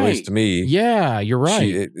that's right. At least to me. Yeah, you're right.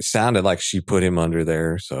 It sounded like she put him under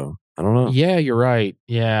there. So I don't know. Yeah, you're right.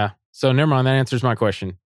 Yeah. So never mind. That answers my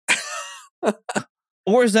question.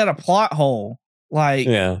 Or is that a plot hole? Like,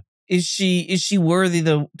 yeah. Is she worthy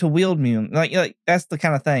to wield Mjolnir? Like that's the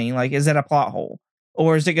kind of thing. Like, is that a plot hole?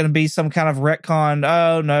 Or is it going to be some kind of retcon?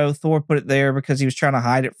 Oh, no, Thor put it there because he was trying to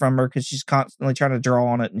hide it from her because she's constantly trying to draw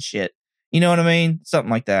on it and shit. You know what I mean? Something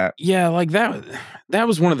like that. Yeah, like that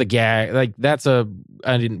was one of the gag. Like, that's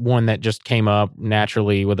one that just came up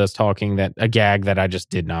naturally with us talking, that a gag that I just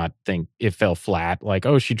did not think it fell flat. Like,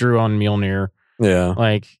 oh, she drew on Mjolnir. Yeah.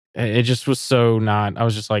 Like, it just was so not. I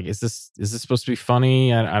was just like, is this supposed to be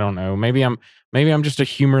funny? I don't know. Maybe I'm just a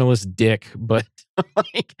humorless dick, but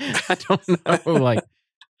like, I don't know. Like,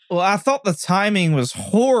 well, I thought the timing was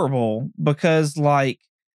horrible because like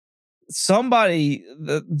somebody,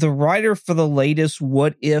 the writer for the latest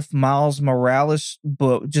What If Miles Morales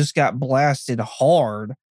book just got blasted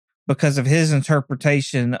hard because of his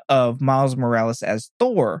interpretation of Miles Morales as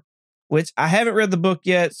Thor, which I haven't read the book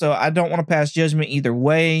yet, so I don't want to pass judgment either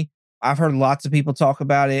way. I've heard lots of people talk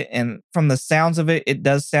about it, and from the sounds of it, it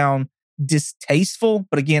does sound distasteful.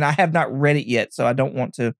 But again, I have not read it yet, so I don't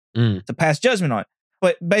want to pass judgment on it.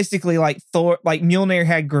 But basically, like Thor, like Mjolnir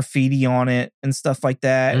had graffiti on it and stuff like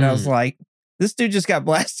that, and I was like, this dude just got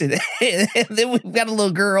blasted. And then we've got a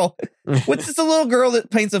little girl. Which is a little girl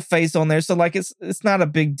that paints a face on there. So like it's not a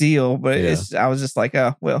big deal. But I was just like,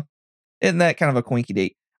 oh, well, isn't that kind of a quinky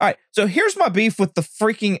dink? All right. So here's my beef with the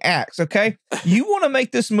freaking axe. Okay. You want to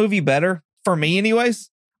make this movie better for me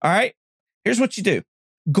anyways. All right. Here's what you do.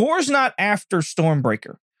 Gore's not after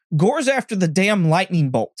Stormbreaker. Gore's after the damn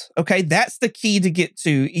lightning bolt. Okay. That's the key to get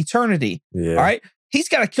to eternity. Yeah. All right. He's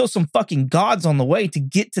got to kill some fucking gods on the way to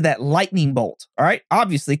get to that lightning bolt. All right.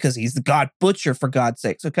 Obviously, because he's the god butcher, for God's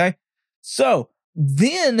sakes. Okay. So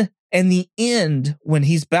then in the end, when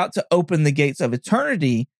he's about to open the gates of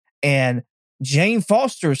eternity and Jane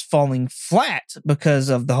Foster is falling flat because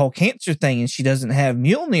of the whole cancer thing and she doesn't have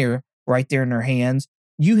Mjolnir right there in her hands,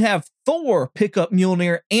 you have Thor pick up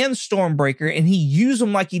Mjolnir and Stormbreaker and he use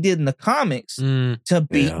them like he did in the comics to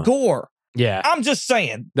beat Gore. Yeah. I'm just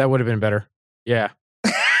saying. That would have been better. Yeah.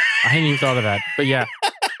 I hadn't even thought of that. But yeah,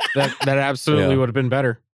 that absolutely would have been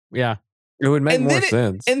better. Yeah. It would make more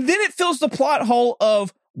sense. And then it fills the plot hole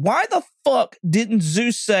of why the fuck didn't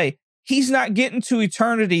Zeus say he's not getting to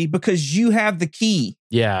eternity because you have the key?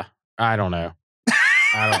 Yeah. I don't know.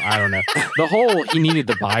 I don't know. The whole he needed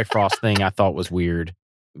the Bifrost thing I thought was weird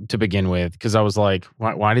to begin with, because I was like,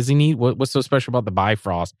 why does he need what's so special about the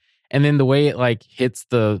Bifrost? And then the way it like hits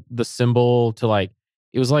the symbol to like,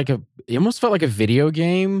 it almost felt like a video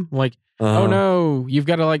game. Like, oh no, you've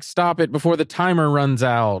got to like stop it before the timer runs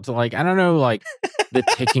out. Like, I don't know, like the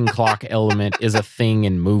ticking clock element is a thing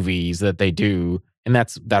in movies that they do. And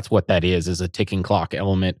that's what that is a ticking clock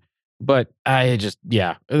element. But I just,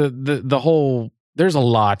 the whole, there's a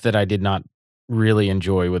lot that I did not really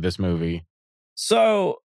enjoy with this movie.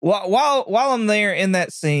 So while I'm there in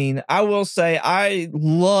that scene, I will say I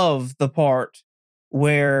love the part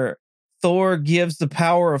where Thor gives the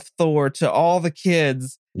power of Thor to all the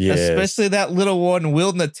kids, especially that little one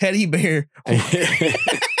wielding a teddy bear.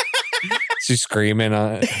 She's screaming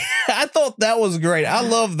on it. I thought that was great. I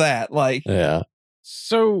love that. Like, yeah.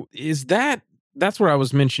 So that's where I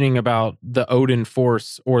was mentioning about the Odin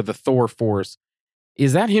Force or the Thor Force.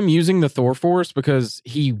 Is that him using the Thor Force? Because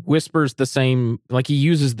he whispers the same, like he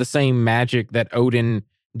uses the same magic that Odin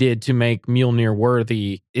did to make Mjolnir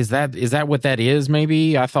worthy. Is that what that is?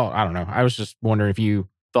 Maybe I don't know. I was just wondering if you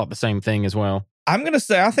thought the same thing as well. I'm going to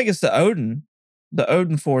say, I think it's the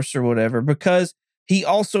Odin Force or whatever, because he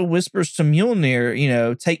also whispers to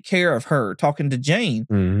Mjolnir, take care of her, talking to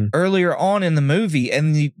Jane earlier on in the movie.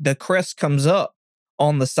 And the crest comes up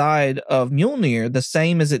on the side of Mjolnir, the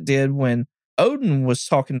same as it did when Odin was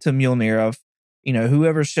talking to Mjolnir of,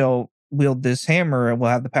 whoever shall wield this hammer will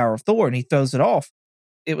have the power of Thor, and he throws it off.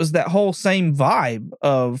 It was that whole same vibe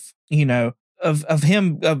of, of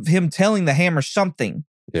him telling the hammer something.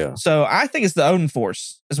 Yeah. So I think it's the Odin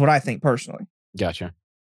Force is what I think personally. Gotcha.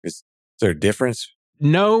 Is there a difference?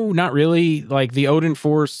 No, not really. Like the Odin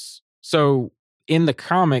Force. So in the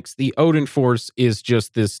comics, the Odin Force is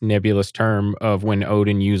just this nebulous term of when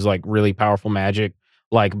Odin used like really powerful magic,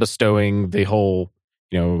 like bestowing the whole,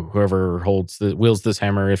 whoever wields this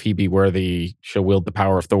hammer, if he be worthy, shall wield the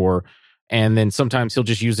power of Thor. And then sometimes he'll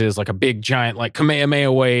just use it as like a big giant, like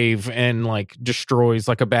Kamehameha wave and like destroys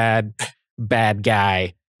like a bad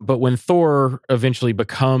guy. But when Thor eventually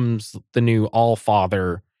becomes the new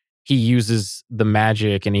All-Father, he uses the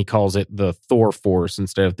magic and he calls it the Thor Force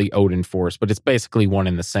instead of the Odin Force. But it's basically one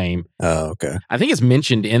and the same. Oh, okay. I think it's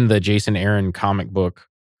mentioned in the Jason Aaron comic book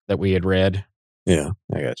that we had read. Yeah,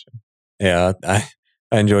 I got you. Yeah, I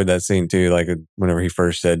enjoyed that scene too. Like whenever he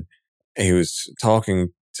first said he was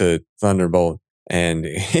talking to Thunderbolt and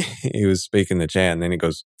he was speaking the chant, and then he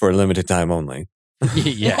goes, for a limited time only.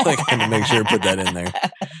 Yeah. Like, I had to make sure to put that in there.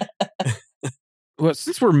 Well,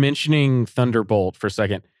 since we're mentioning Thunderbolt for a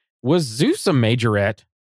second, was Zeus a majorette?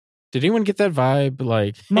 Did anyone get that vibe?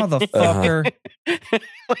 Like, motherfucker.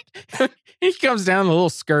 Like, he comes down in a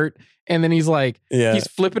little skirt and then he's like, he's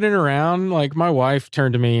flipping it around. Like, my wife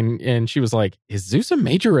turned to me and she was like, is Zeus a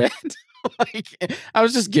majorette? Like, I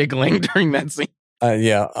was just giggling during that scene.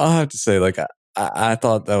 Yeah, I'll have to say, like, I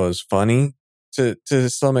thought that was funny to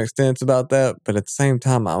some extent about that, but at the same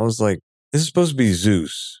time, I was like, this is supposed to be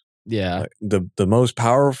Zeus. Yeah. Like, the most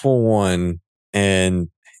powerful one, and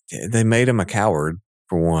they made him a coward,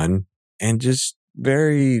 for one, and just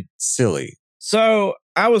very silly. So,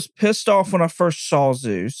 I was pissed off when I first saw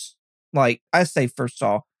Zeus. Like, I say first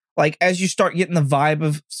saw. Like, as you start getting the vibe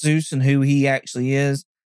of Zeus and who he actually is,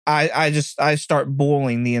 I start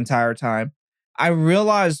boiling the entire time. I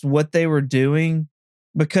realized what they were doing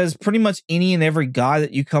because pretty much any and every guy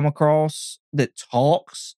that you come across that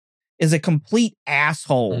talks is a complete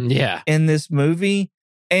asshole in this movie.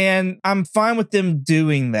 And I'm fine with them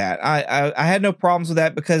doing that. I had no problems with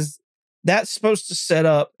that because that's supposed to set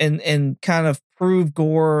up and kind of prove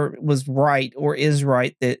Gore was right or is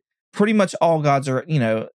right that pretty much all gods are,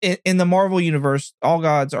 in the Marvel universe, all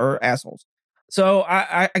gods are assholes. So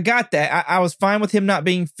I got that. I was fine with him not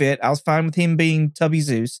being fit. I was fine with him being Tubby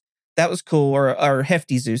Zeus. That was cool, or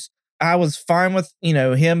Hefty Zeus. I was fine with,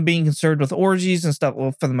 him being concerned with orgies and stuff,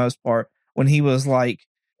 well, for the most part, when he was like,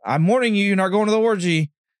 I'm warning you, you're not going to the orgy.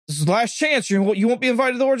 This is the last chance. You won't be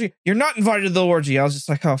invited to the orgy. You're not invited to the orgy. I was just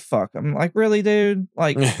like, oh, fuck. I'm like, really, dude?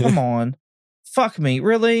 Like, come on. Fuck me.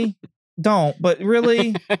 Really? Don't. But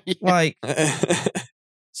really? Like,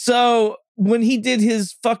 so when he did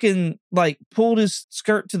his fucking, like, pulled his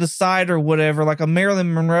skirt to the side or whatever, like a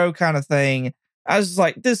Marilyn Monroe kind of thing, I was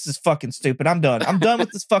like, this is fucking stupid. I'm done. I'm done with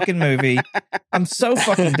this fucking movie. I'm so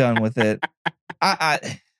fucking done with it.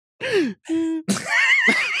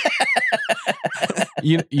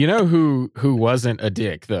 You know who wasn't a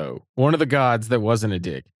dick, though? One of the gods that wasn't a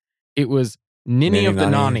dick. It was Ninny of the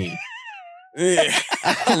Nani. Yeah,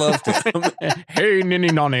 I loved him. Hey, Ninny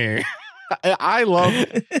Nani. I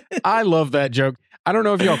love that joke. I don't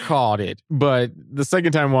know if y'all caught it, but the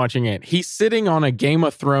second time watching it, he's sitting on a Game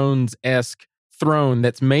of Thrones-esque throne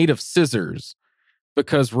that's made of scissors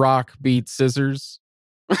because rock beats scissors.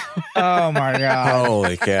 Oh my God.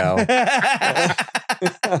 Holy cow.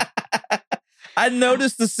 I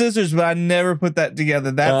noticed the scissors, but I never put that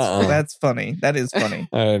together. That's funny. That is funny.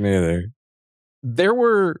 I didn't either. There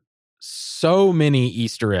were so many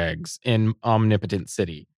Easter eggs in Omnipotent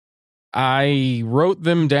City. I wrote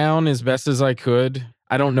them down as best as I could.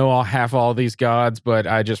 I don't know half all these gods, but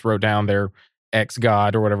I just wrote down their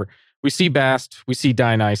ex-god or whatever. We see Bast, we see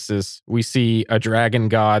Dionysus, we see a dragon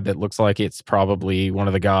god that looks like it's probably one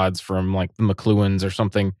of the gods from like the McLuhans or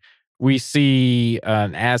something. We see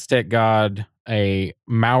an Aztec god, a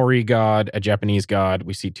Maori god, a Japanese god.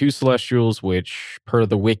 We see two celestials, which per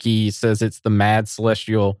the wiki says it's the Mad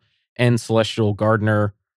Celestial and Celestial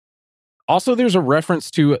Gardener. Also, there's a reference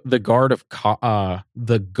to the god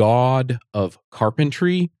of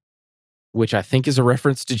carpentry, which I think is a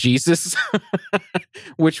reference to Jesus,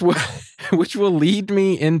 which will lead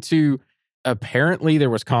me into, apparently there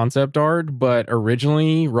was concept art, but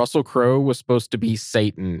originally Russell Crowe was supposed to be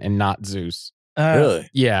Satan and not Zeus. Really?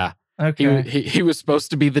 Yeah. Okay. He was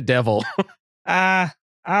supposed to be the devil. I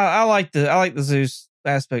like the Zeus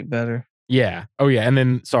aspect better. Yeah. Oh yeah. And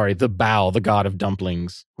then the Bao, the god of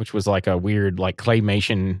dumplings, which was like a weird like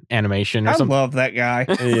claymation animation or something. I love that guy.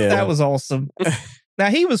 Yeah. That was awesome. Now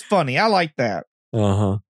he was funny. I like that.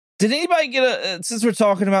 Uh-huh. Did anybody get since we're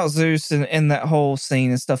talking about Zeus and that whole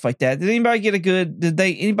scene and stuff like that, did anybody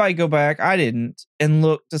anybody go back? I didn't, and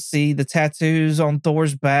look to see the tattoos on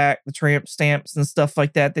Thor's back, the tramp stamps and stuff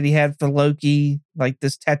like that he had for Loki, like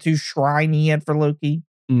this tattoo shrine he had for Loki?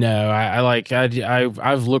 No,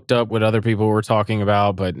 I've looked up what other people were talking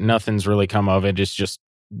about, but nothing's really come of it. It's just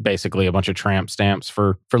basically a bunch of tramp stamps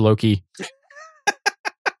for Loki.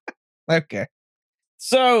 Okay.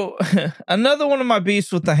 So another one of my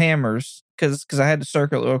beefs with the hammers, because I had to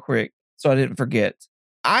circle it real quick so I didn't forget.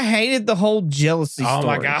 I hated the whole jealousy story. Oh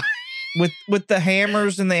my God. with the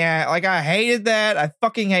hammers and I hated that. I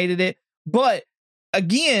fucking hated it. But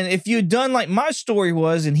again, if you had done like my story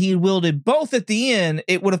was and he wielded both at the end,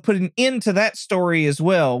 it would have put an end to that story as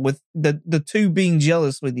well, with the two being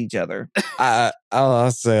jealous with each other.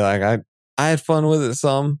 I'll say like I had fun with it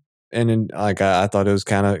some, and then, like I thought it was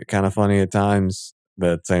kind of funny at times,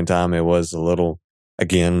 but at the same time it was a little,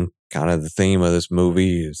 again, kind of the theme of this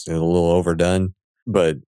movie is a little overdone.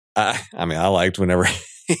 But I mean I liked whenever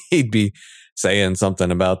he'd be saying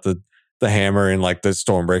something about the hammer, and like the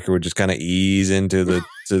Stormbreaker would just kind of ease into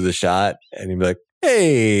the shot, and he'd be like,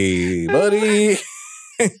 "Hey, buddy."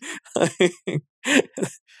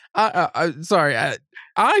 Sorry,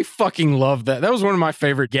 I fucking love that. That was one of my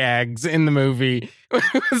favorite gags in the movie.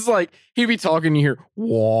 It was like he'd be talking, you hear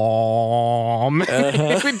 "Wom,"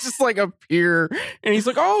 it would just like appear, and he's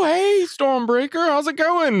like, "Oh, hey, Stormbreaker, how's it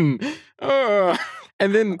going?"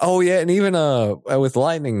 And then, oh yeah, and even with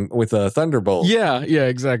lightning, with Thunderbolt. Yeah,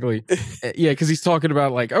 exactly. Yeah, because he's talking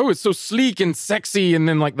about like, oh, it's so sleek and sexy, and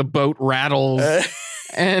then like the boat rattles,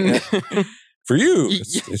 and for you,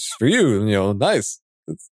 it's for you, nice,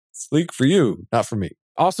 it's sleek for you, not for me.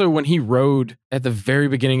 Also, when he rode at the very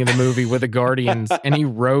beginning of the movie with the Guardians, and he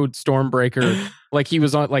rode Stormbreaker like he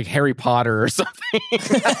was on like Harry Potter or something. I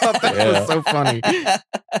thought that was so funny.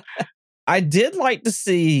 I did like to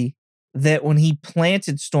see that when he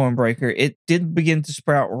planted Stormbreaker, it did begin to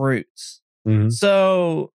sprout roots. Mm-hmm.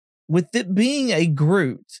 So with it being a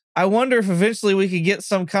Groot, I wonder if eventually we could get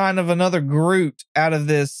some kind of another Groot out of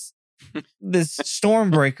this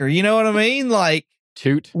Stormbreaker. You know what I mean? Like,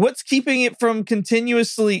 Toot. what's keeping it from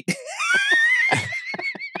continuously...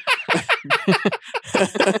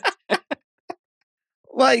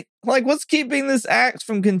 Like what's keeping this axe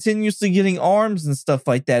from continuously getting arms and stuff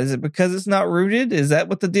like that? Is it because it's not rooted? Is that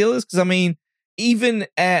what the deal is? Because, I mean, even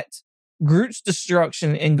at Groot's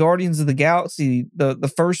destruction in Guardians of the Galaxy,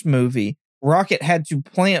 the first movie, Rocket had to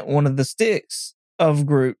plant one of the sticks of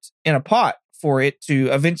Groot in a pot for it to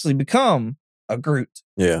eventually become a Groot.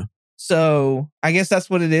 Yeah. So I guess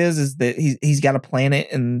that's what it is that he's got to plant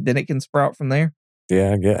it and then it can sprout from there.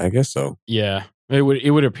 Yeah, I guess so. Yeah. It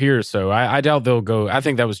would appear so. I doubt they'll go. I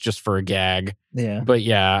think that was just for a gag. Yeah. But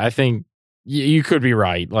yeah, I think you could be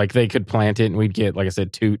right. Like, they could plant it and we'd get, like I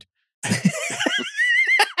said, Toot.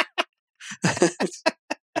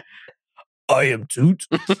 I am Toot.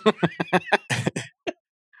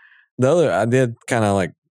 I did kind of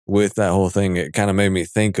like with that whole thing, it kind of made me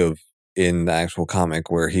think of in the actual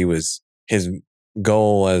comic where his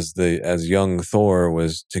goal as young Thor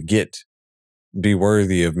was to be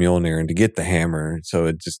worthy of Mjolnir and to get the hammer. So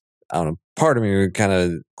it just, I don't know, part of me kind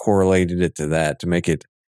of correlated it to that to make it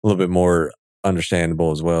a little bit more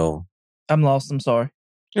understandable as well. I'm lost. I'm sorry.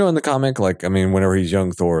 You know, in the comic, like, I mean, whenever he's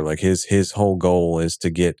young Thor, like his whole goal is to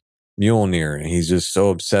get Mjolnir, and he's just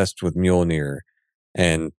so obsessed with Mjolnir.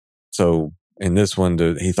 And so in this one,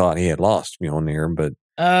 he thought he had lost Mjolnir, but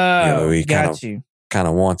he kind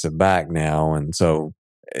of wants it back now. And so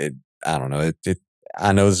I don't know.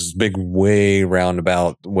 I know this is a big, way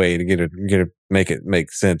roundabout way to make it make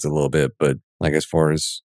sense a little bit, but like as far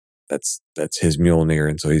as that's his Mjolnir,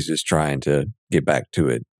 and so he's just trying to get back to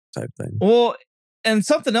it type thing. Well, and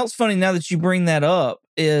something else funny now that you bring that up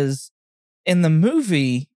is in the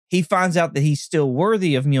movie, he finds out that he's still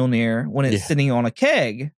worthy of Mjolnir when it's sitting on a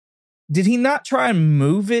keg. Did he not try and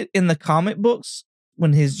move it in the comic books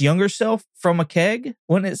when his younger self from a keg,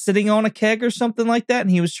 when it's sitting on a keg or something like that, and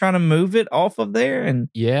he was trying to move it off of there and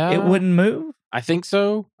it wouldn't move? I think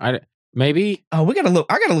so. Maybe. Oh, I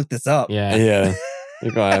gotta look this up. Yeah.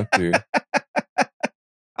 You're gonna have to.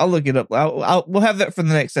 I'll look it up. We'll have that for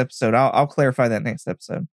the next episode. I'll clarify that next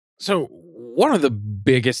episode. So one of the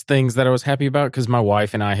biggest things that I was happy about, because my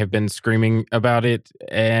wife and I have been screaming about it,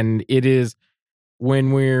 and it is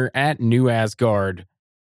when we're at New Asgard,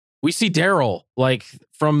 we see Daryl, like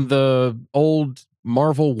from the old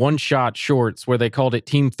Marvel one-shot shorts where they called it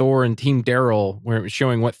Team Thor and Team Daryl, where it was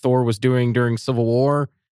showing what Thor was doing during Civil War.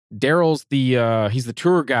 Daryl's he's the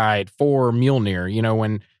tour guide for Mjolnir, you know,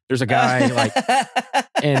 when there's a guy like,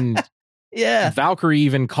 and Valkyrie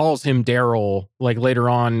even calls him Daryl, like later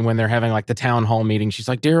on when they're having like the town hall meeting. She's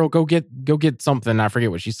like, Daryl, go get something. I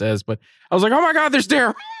forget what she says, but I was like, oh my God, there's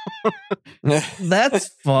Daryl. That's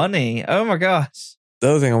funny. Oh my gosh. The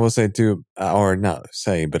other thing I will say too, or not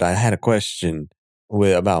say, but I had a question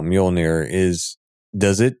about Mjolnir is,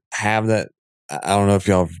 does it have that? I don't know if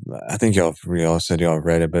I think y'all said y'all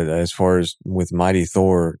read it, but as far as with Mighty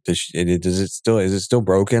Thor, is it still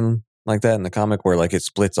broken like that in the comic where like it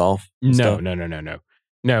splits off? No.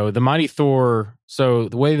 No, the Mighty Thor. So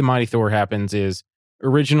the way the Mighty Thor happens is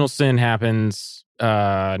original sin happens.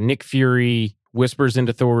 Nick Fury whispers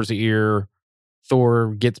into Thor's ear.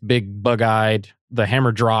 Thor gets big bug-eyed. The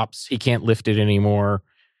hammer drops. He can't lift it anymore.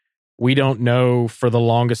 We don't know for the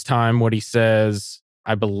longest time what he says.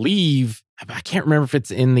 I believe, I can't remember if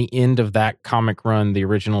it's in the end of that comic run, the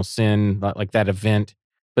original sin, like that event.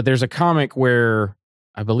 But there's a comic where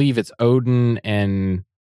I believe it's Odin and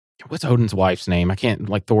what's Odin's wife's name?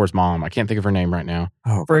 Like Thor's mom. I can't think of her name right now.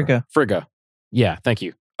 Oh, Frigga. Yeah, thank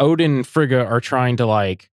you. Odin and Frigga are trying to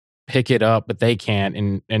like pick it up, but they can't.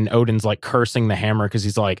 And Odin's like cursing the hammer because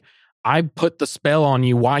he's like, I put the spell on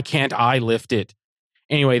you. Why can't I lift it?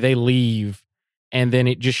 Anyway, they leave. And then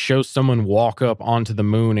it just shows someone walk up onto the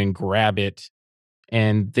moon and grab it.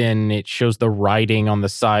 And then it shows the writing on the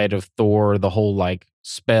side of Thor, the whole like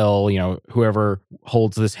spell, you know, whoever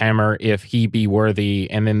holds this hammer, if he be worthy.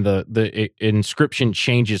 And then the inscription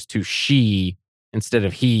changes to she instead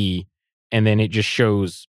of he. And then it just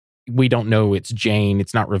shows, we don't know it's Jane.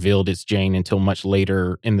 It's not revealed it's Jane until much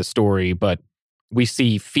later in the story. But we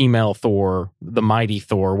see female Thor, the mighty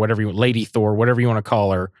Thor, Lady Thor, whatever you want to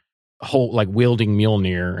call her, whole like wielding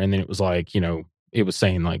Mjolnir. And then it was like, you know, it was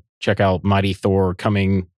saying like, check out Mighty Thor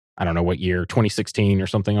coming, I don't know what year, 2016 or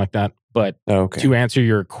something like that. But to answer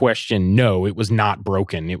your question, no, it was not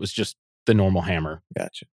broken. It was just the normal hammer.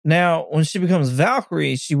 Gotcha. Now, when she becomes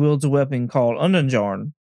Valkyrie, she wields a weapon called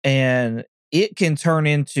Undenjarn. And it can turn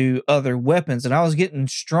into other weapons. And I was getting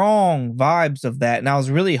strong vibes of that. And I was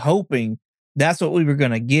really hoping that's what we were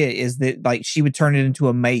going to get, is that like she would turn it into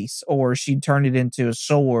a mace, or she'd turn it into a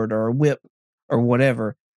sword or a whip or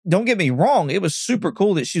whatever. Don't get me wrong. It was super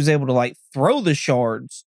cool that she was able to like throw the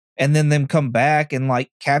shards and then them come back and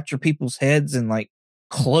like capture people's heads and like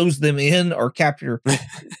close them in, or capture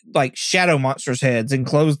like shadow monsters' heads and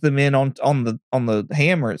close them in on the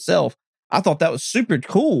hammer itself. I thought that was super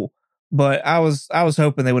cool, but I was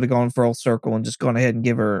hoping they would have gone full circle and just gone ahead and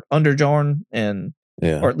give her Underjarn, and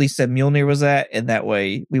or at least said Mjolnir was that, and that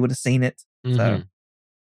way we would have seen it. Mm-hmm.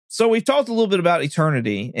 So we've talked a little bit about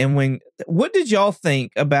Eternity, and what did y'all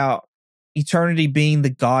think about Eternity being the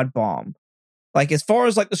God Bomb? Like, as far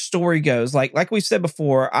as like the story goes, like we said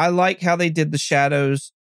before, I like how they did the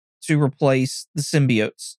shadows to replace the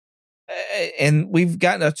symbiotes. And we've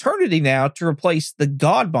gotten Eternity now to replace the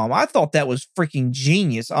God Bomb. I thought that was freaking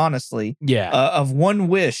genius, honestly. Yeah. Of one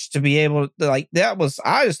wish to be able to, like,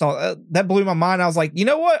 I just thought that blew my mind. I was like, you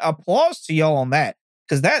know what? Applause to y'all on that.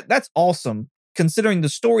 Because that's awesome, considering the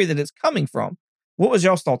story that it's coming from. What was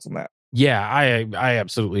y'all's thoughts on that? Yeah, I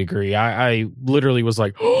absolutely agree. I literally was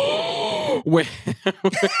like, when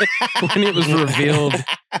it was revealed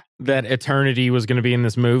that Eternity was going to be in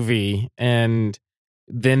this movie, and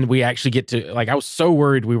then we actually get to, like, I was so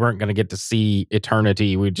worried we weren't going to get to see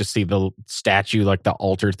Eternity. We'd just see the statue, like the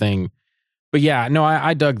altar thing. But yeah, no,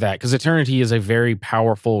 I dug that, because Eternity is a very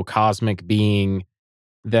powerful cosmic being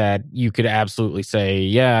that you could absolutely say,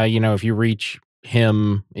 yeah, you know, if you reach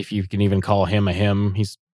him, if you can even call him a him,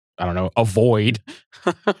 he's, I don't know, a void.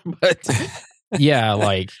 But yeah,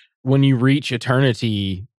 like when you reach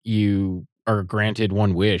Eternity, you are granted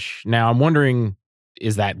one wish. Now I'm wondering,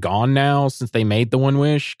 is that gone now since they made the one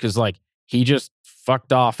wish? Because like he just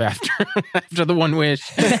fucked off after the one wish.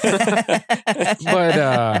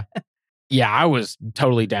 But yeah, I was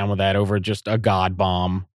totally down with that over just a God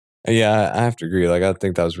bomb. Yeah, I have to agree. Like, I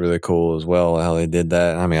think that was really cool as well, how they did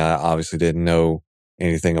that. I mean, I obviously didn't know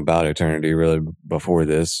anything about Eternity really before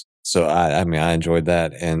this. So, I mean, I enjoyed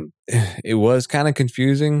that. And it was kind of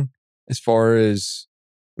confusing as far as,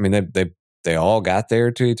 I mean, they all got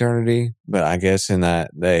there to Eternity, but I guess in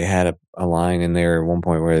that they had a line in there at one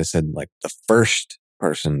point where they said, like, the first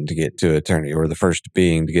person to get to Eternity, or the first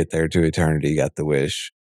being to get there to Eternity, got the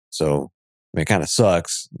wish. So, I mean, it kind of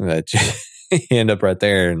sucks that you end up right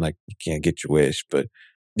there and like you can't get your wish. But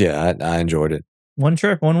yeah, I enjoyed it. One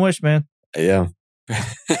trip, one wish, man. Yeah.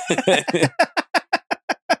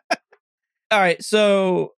 All right.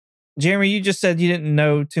 So, Jeremy, you just said you didn't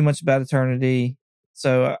know too much about Eternity.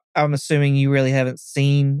 So I'm assuming you really haven't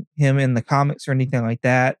seen him in the comics or anything like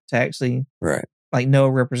that to actually like know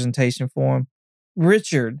a representation for him.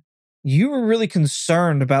 Richard, you were really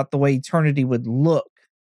concerned about the way Eternity would look.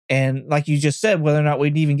 And like you just said, whether or not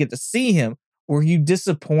we'd even get to see him. Were you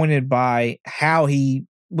disappointed by how he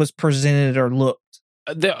was presented or looked?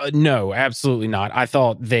 No, absolutely not. I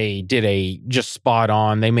thought they did just spot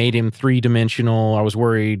on. They made him 3-dimensional. I was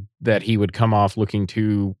worried that he would come off looking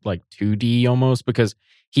too like 2D almost, because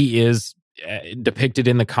he is depicted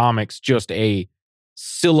in the comics just a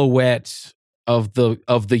silhouette of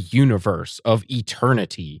the universe, of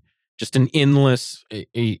eternity, just an endless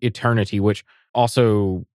eternity, which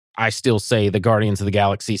also I still say the Guardians of the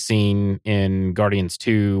Galaxy scene in Guardians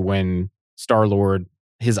 2 when Star-Lord,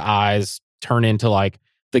 his eyes turn into like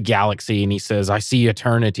the galaxy and he says, "I see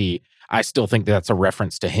eternity." I still think that's a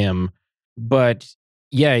reference to him. But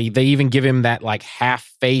yeah, they even give him that like half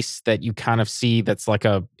face that you kind of see that's like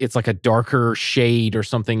it's like a darker shade or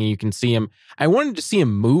something, and you can see him. I wanted to see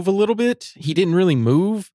him move a little bit. He didn't really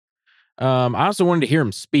move. I also wanted to hear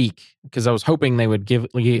him speak because I was hoping they would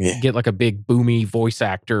get like a big boomy voice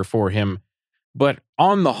actor for him. But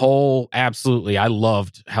on the whole, absolutely, I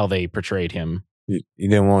loved how they portrayed him. You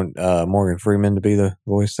didn't want Morgan Freeman to be the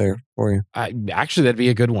voice there for you? Actually, that'd be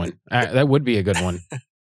a good one. That would be a good one.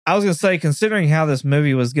 I was going to say, considering how this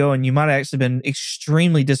movie was going, you might have actually been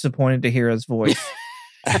extremely disappointed to hear his voice.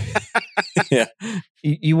 Yeah.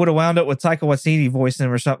 You would have wound up with Taika Waititi voicing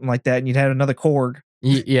him or something like that, and you'd have another Korg.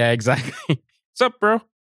 Yeah, exactly. What's up, bro?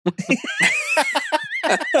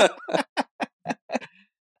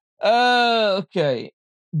 Okay.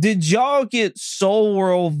 Did y'all get Soul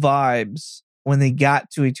World vibes when they got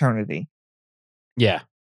to Eternity? Yeah.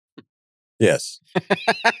 Yes.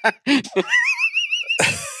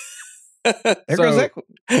 There goes that.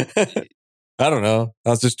 I don't know. I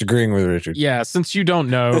was just agreeing with Richard. Yeah, since you don't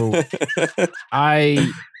know,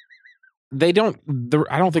 I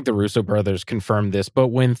don't think the Russo brothers confirmed this, but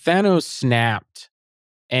when Thanos snapped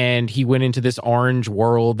and he went into this orange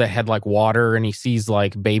world that had like water, and he sees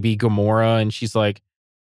like baby Gamora, and she's like,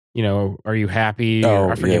 you know, are you happy?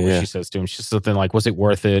 Or I forget what she says to him. She's something like, was it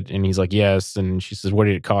worth it? And he's like, yes. And she says, what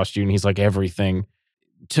did it cost you? And he's like, everything.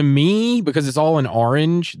 To me, because it's all in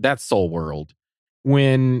orange, that's Soul World.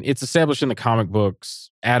 When it's established in the comic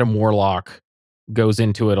books, Adam Warlock goes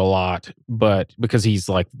into it a lot, but because he's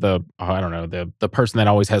like the person that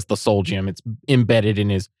always has the soul gem, it's embedded in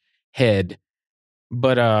his head.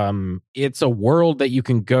 But it's a world that you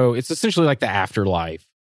can go. It's essentially like the afterlife,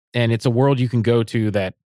 and it's a world you can go to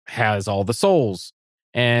that has all the souls.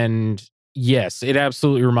 And yes, it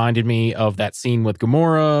absolutely reminded me of that scene with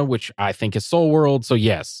Gamora, which I think is Soul World. So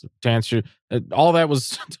yes, to answer all that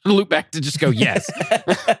was to loop back to just go yes.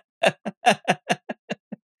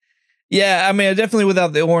 Yeah, I mean, definitely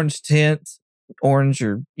without the orange tint, orange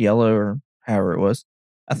or yellow or however it was.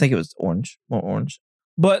 I think it was orange, more orange.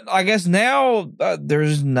 But I guess now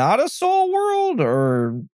there's not a Soul World,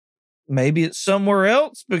 or maybe it's somewhere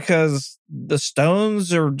else because the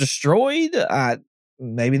stones are destroyed.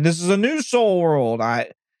 Maybe this is a new Soul World.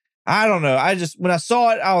 I don't know. When I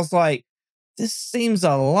saw it, I was like, this seems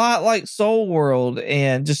a lot like Soul World,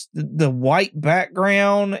 and just the white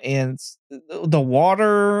background and the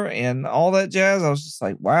water and all that jazz. I was just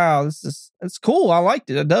like, wow, it's cool. I liked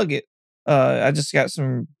it. I dug it. I just got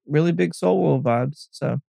some really big Soul World vibes.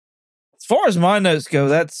 So as far as my notes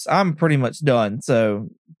go, I'm pretty much done. So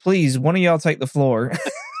please, one of y'all take the floor.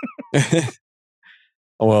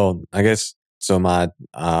 Well, I guess so. My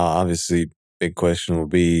obviously big question will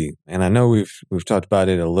be, and I know we've talked about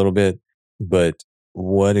it a little bit, but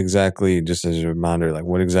what exactly, just as a reminder, like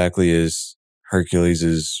what exactly is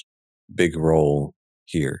Hercules' big role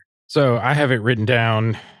here? So I have it written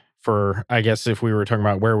down for, I guess, if we were talking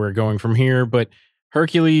about where we're going from here, but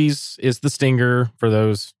Hercules is the Stinger for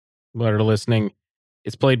those that are listening.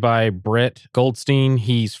 It's played by Brett Goldstein.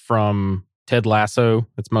 He's from Ted Lasso.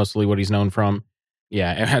 That's mostly what he's known from.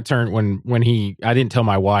 Yeah, and I turned I didn't tell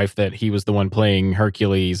my wife that he was the one playing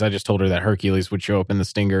Hercules. I just told her that Hercules would show up in the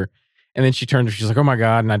Stinger. And then she turned, she's like, oh my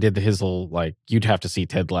God. And I did his little, like, you'd have to see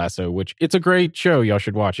Ted Lasso, which it's a great show. Y'all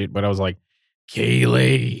should watch it. But I was like,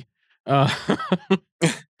 Kaylee.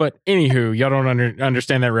 But anywho, y'all don't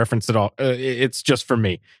understand that reference at all. It's just for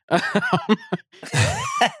me.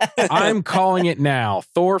 I'm calling it now.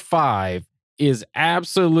 Thor 5 is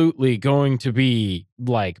absolutely going to be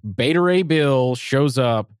like Beta Ray Bill shows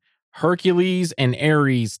up, Hercules and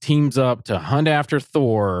Ares teams up to hunt after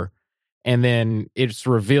Thor, and then it's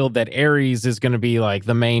revealed that Ares is going to be like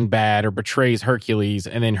the main bad or betrays Hercules,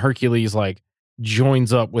 and then Hercules like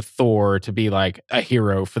joins up with Thor to be like a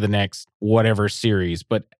hero for the next whatever series.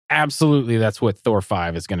 But absolutely, that's what Thor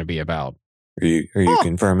 5 is going to be about. Are you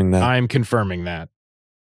confirming that? I'm confirming that.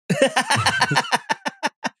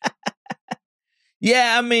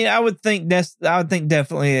 Yeah, I mean, I would think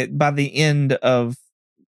definitely by the end of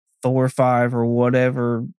Thor 5 or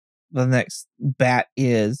whatever the next bat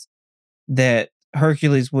is, that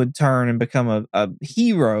Hercules would turn and become a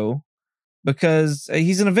hero because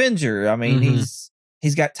he's an Avenger. I mean,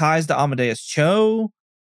 he's got ties to Amadeus Cho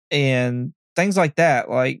and things like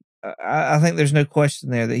that. Like, I think there's no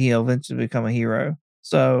question there that he'll eventually become a hero.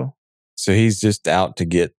 So he's just out to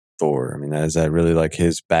get Thor. I mean, is that really like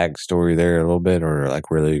his backstory there a little bit, or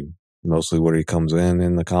like really mostly where he comes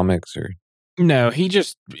in the comics? Or no,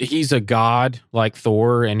 he's a god like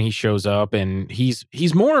Thor, and he shows up, and he's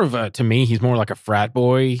more of to me, he's more like a frat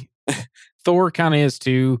boy. Thor kind of is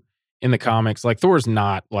too in the comics. Like, Thor's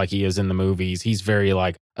not like he is in the movies. He's very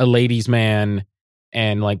like a ladies' man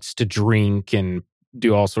and likes to drink and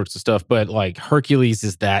do all sorts of stuff. But like Hercules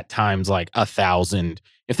is that times like 1,000,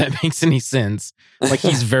 if that makes any sense. Like,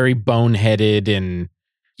 he's very boneheaded and,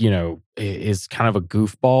 you know, is kind of a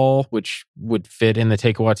goofball, which would fit in the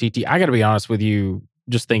Taika Waititi. I got to be honest with you,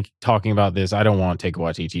 just talking about this, I don't want Taika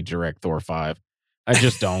Waititi to direct Thor 5. I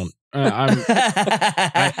just don't.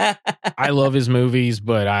 I love his movies,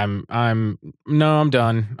 but I'm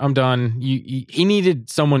done. I'm done. He needed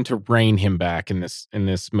someone to rein him back in this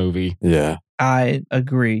movie. Yeah, I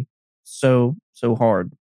agree so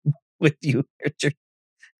hard with you, Richard.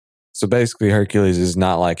 So basically, Hercules is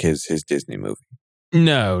not like his Disney movie.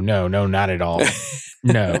 No, not at all.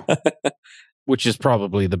 No, which is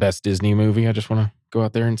probably the best Disney movie. I just want to go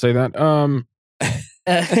out there and say that.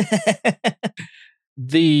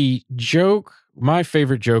 The joke, my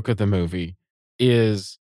favorite joke of the movie,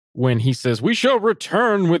 is when he says, "We shall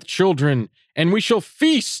return with children, and we shall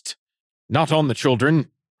feast, not on the children.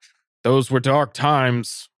 Those were dark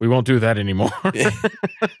times. We won't do that anymore."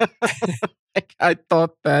 I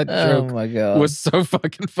thought that joke oh my God. was so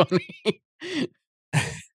fucking funny.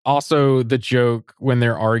 Also, the joke when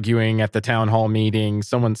they're arguing at the town hall meeting,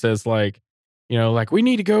 someone says like, we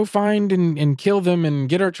need to go find and kill them and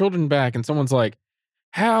get our children back. And someone's like,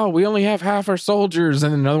 how? We only have half our soldiers.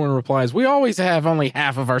 And another one replies, we always have only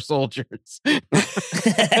half of our soldiers. The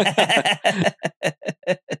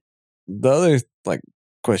other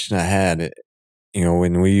question I had,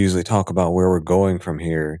 when we usually talk about where we're going from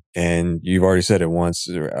here, and you've already said it once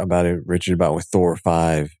about it, Richard, about with Thor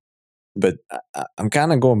 5, but I'm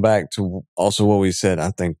kind of going back to also what we said,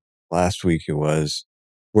 I think last week it was,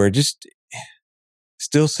 where it just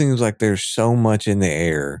still seems like there's so much in the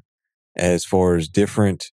air as far as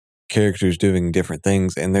different characters doing different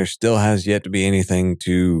things, and there still has yet to be anything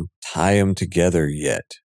to tie them together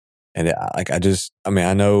yet. And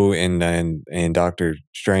I know in Doctor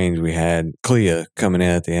Strange we had Clea coming in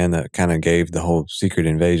at the end that kind of gave the whole secret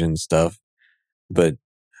invasion stuff, but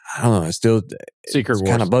I don't know. It's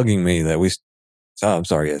kind of bugging me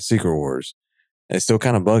that Secret Wars. It's still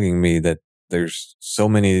kind of bugging me that there's so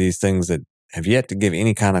many of these things that have yet to give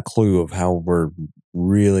any kind of clue of how we're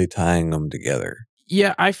really tying them together.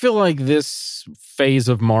 Yeah, I feel like this phase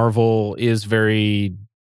of Marvel is very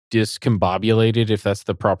discombobulated, if that's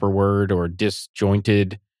the proper word, or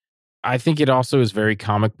disjointed. I think it also is very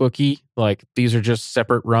comic booky. Like, these are just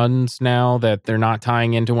separate runs now that they're not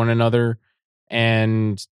tying into one another.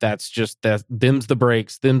 And that's just that. Them's the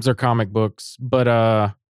breaks. Them's are comic books. But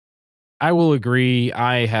I will agree.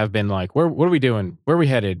 I have been like, what are we doing? Where are we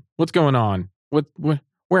headed? What's going on?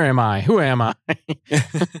 Where am I? Who am I?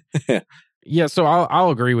 Yeah, so I'll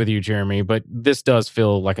agree with you, Jeremy. But this does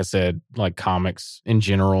feel, like I said, like comics in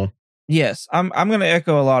general. Yes, I'm going to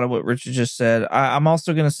echo a lot of what Richard just said. I'm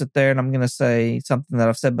also going to sit there and I'm going to say something that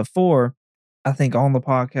I've said before. I think on the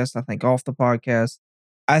podcast. I think off the podcast.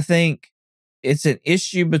 I think it's an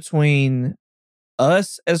issue between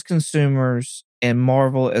us as consumers and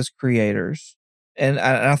Marvel as creators. And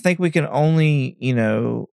I think we can only,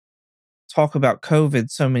 talk about COVID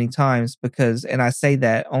so many times and I say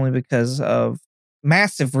that only because of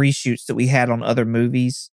massive reshoots that we had on other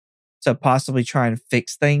movies to possibly try and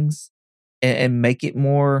fix things and make it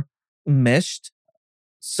more meshed.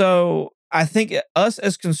 So I think us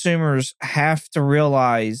as consumers have to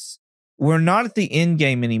realize we're not at the end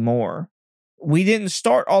game anymore. We didn't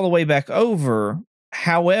start all the way back over.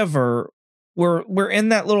 However, we're in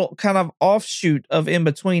that little kind of offshoot of in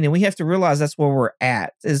between, and we have to realize that's where we're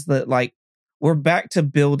at, is that we're back to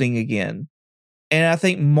building again. And I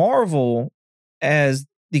think Marvel, as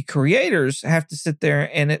the creators, have to sit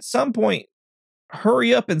there and at some point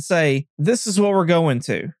hurry up and say, this is what we're going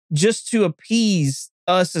to, just to appease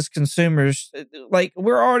us as consumers. Like,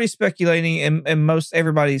 we're already speculating and most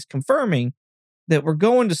everybody's confirming that we're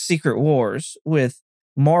going to Secret Wars, with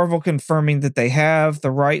Marvel confirming that they have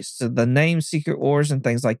the rights to the name Secret Wars and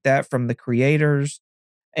things like that from the creators,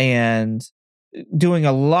 and doing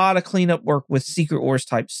a lot of cleanup work with Secret Wars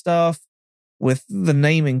type stuff, with the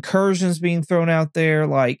name Incursions being thrown out there.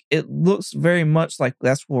 Like, it looks very much like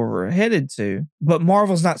that's where we're headed to, but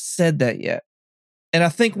Marvel's not said that yet. And I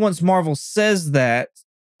think once Marvel says that,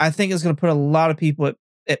 I think it's going to put a lot of people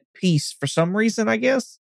at peace for some reason, I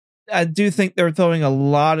guess. I do think they're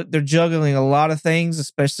they're juggling a lot of things,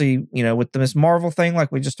 especially, with the Ms. Marvel thing,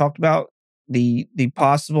 like we just talked about, the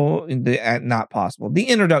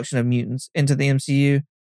introduction of mutants into the MCU.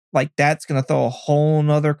 Like, that's going to throw a whole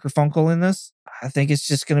nother kerfunkel in this. I think it's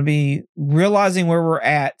just going to be realizing where we're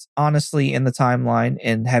at, honestly, in the timeline,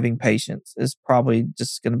 and having patience is probably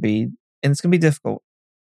just going to be, and it's going to be difficult.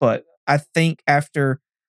 But I think after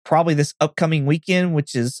probably this upcoming weekend,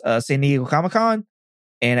 which is San Diego Comic-Con,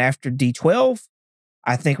 and after D12,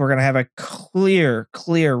 I think we're going to have a clear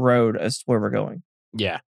road as to where we're going.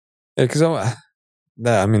 Yeah. Because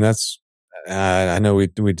that's, I know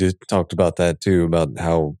we just talked about that too, about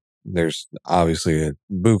how there's obviously a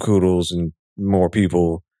boo-koodles and more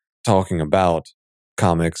people talking about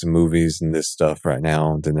comics and movies and this stuff right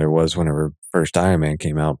now than there was whenever first Iron Man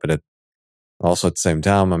came out. But also at the same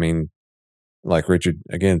time, like Richard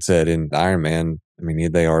again said in Iron Man,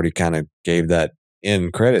 they already kind of gave that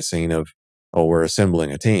end credit scene of, oh, we're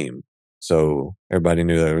assembling a team. So everybody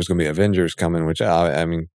knew that there was going to be Avengers coming, which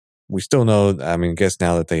we still know. Guess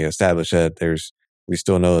now that they established that we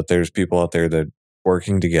still know that there's people out there that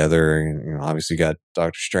working together, and obviously got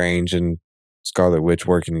Doctor Strange and Scarlet Witch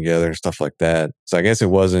working together and stuff like that. So I guess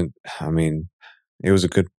it wasn't. It was a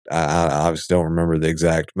good. I obviously don't remember the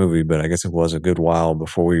exact movie, but I guess it was a good while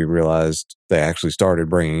before we realized they actually started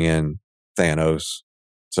bringing in Thanos.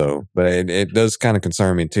 So, but it does kind of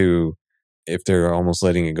concern me too, if they're almost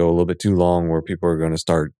letting it go a little bit too long, where people are going to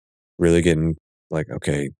start really getting like,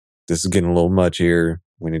 okay, this is getting a little much here.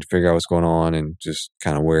 We need to figure out what's going on and just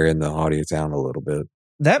kind of wearing the audience down a little bit.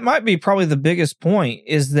 That might be probably the biggest point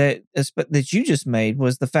is that you just made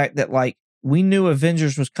was the fact that like we knew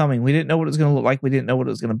Avengers was coming. We didn't know what it was going to look like. We didn't know what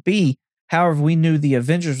it was going to be. However, we knew the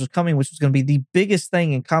Avengers was coming, which was going to be the biggest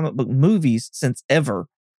thing in comic book movies since ever.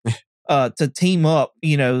 To team up,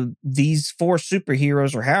 these 4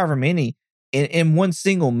 superheroes or however many in one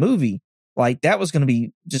single movie, like that was going to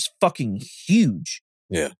be just fucking huge.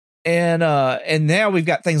 Yeah. And now we've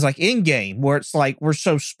got things like Endgame where it's like we're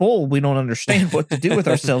so spoiled we don't understand what to do with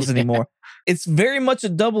ourselves anymore. It's very much a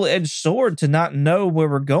double-edged sword to not know where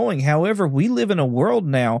we're going. However, we live in a world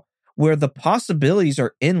now where the possibilities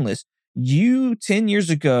are endless. 10 years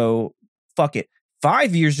ago, 5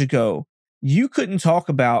 years ago, you couldn't talk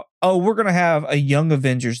about, we're going to have a Young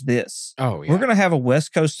Avengers this. Oh, yeah. We're going to have a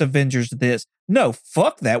West Coast Avengers this. No,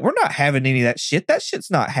 fuck that. We're not having any of that shit. That shit's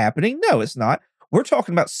not happening. No, it's not. We're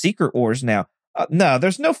talking about Secret Wars now. No,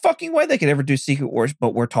 there's no fucking way they could ever do Secret Wars,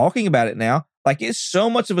 but we're talking about it now. Like, it's so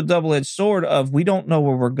much of a double-edged sword of we don't know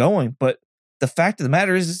where we're going, but the fact of the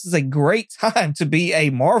matter is this is a great time to be a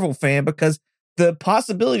Marvel fan because the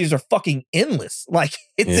possibilities are fucking endless. Like,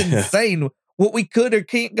 it's insane what we could or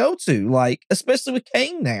can't go to, like, especially with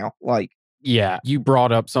Kang now. Like, yeah, you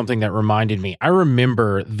brought up something that reminded me. I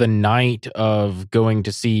remember the night of going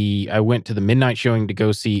to see, I went to the midnight showing to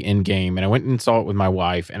go see Endgame, and I went and saw it with my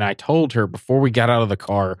wife, and I told her before we got out of the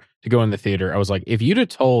car to go in the theater, I was like, if you'd have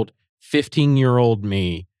told 15-year-old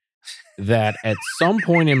me that at some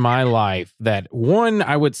point in my life that one,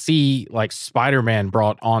 I would see like Spider-Man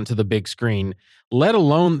brought onto the big screen, let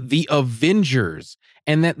alone the Avengers,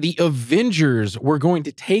 and that the Avengers were going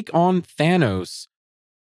to take on Thanos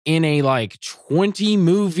in a like 20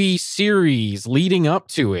 movie series leading up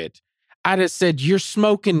to it, I'd have said, you're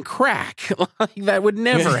smoking crack. Like that would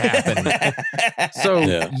never happen. So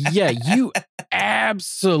yeah, you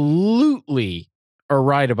absolutely are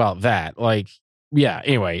right about that. Like, yeah,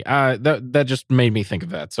 anyway, that just made me think of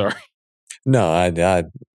that. Sorry. No, I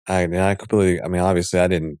completely, I mean, obviously I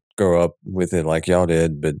didn't grow up with it like y'all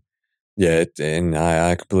did, but yeah, and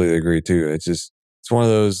I completely agree too. It's one of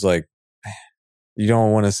those, like, you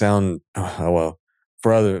don't want to sound, in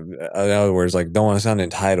other words, like, don't want to sound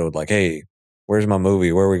entitled, like, hey, where's my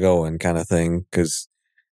movie? Where are we going? Kind of thing. Cause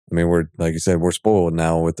I mean, we're, like you said, we're spoiled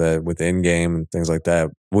now with the Endgame and things like that,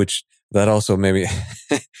 which that also maybe,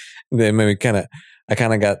 I kind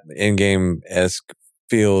of got Endgame-esque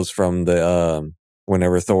feels from the,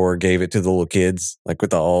 whenever Thor gave it to the little kids, like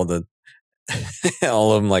with all of them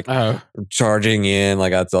like charging in.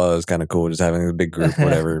 Like I thought it was kind of cool just having a big group,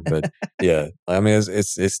 whatever. But yeah, I mean,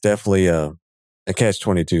 it's definitely a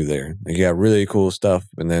catch-22 there. Like, you got really cool stuff,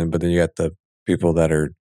 but then you got the people that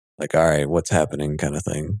are like, all right, what's happening kind of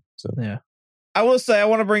thing. So yeah, I will say, I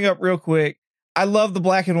want to bring up real quick, I love the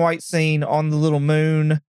black and white scene on the little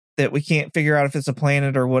moon that we can't figure out if it's a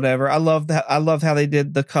planet or whatever. I love that. I love how they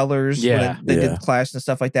did the colors. Yeah, they did the clash and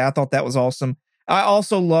stuff like that. I thought that was awesome. I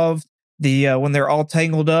also loved the when they're all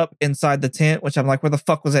tangled up inside the tent, which I'm like, where the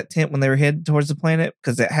fuck was that tent when they were headed towards the planet?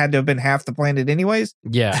 Because it had to have been half the planet anyways.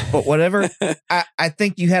 Yeah. But whatever. I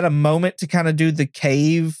think you had a moment to kind of do the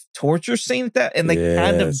cave torture scene at that, and they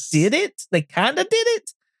kind of did it.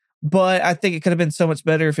 But I think it could have been so much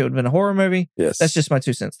better if it would have been a horror movie. Yes. That's just my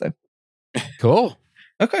 2 cents, though. Cool.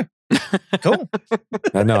 Okay. Cool.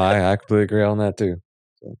 No, I completely agree on that too.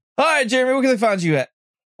 So. All right, Jeremy, where can they find you at?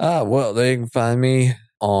 Well, they can find me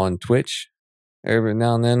on Twitch every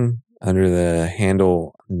now and then under the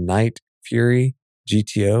handle Night Fury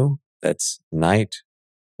GTO. That's Night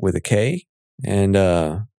with a K. And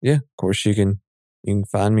yeah, of course you can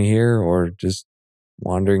find me here or just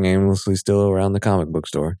wandering aimlessly still around the comic book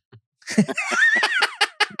store.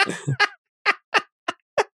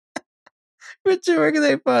 Richard, where can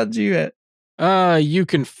they find you at? You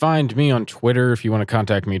can find me on Twitter if you want to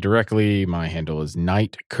contact me directly. My handle is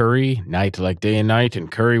Night Curry, night like day and night,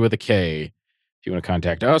 and curry with a K. If you want to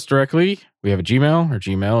contact us directly, we have a Gmail. Our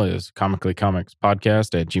Gmail is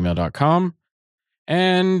comicallycomicspodcast@gmail.com.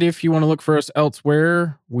 And if you want to look for us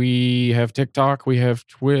elsewhere, we have TikTok, we have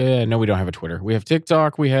Twitter. No, we don't have a Twitter. We have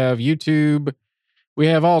TikTok, we have YouTube. We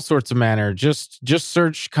have all sorts of manner. Just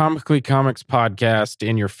search Comically Comics Podcast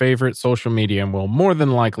in your favorite social media and we'll more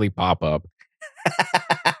than likely pop up.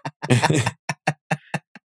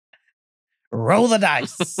 Roll the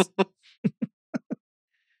dice.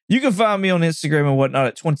 You can find me on Instagram and whatnot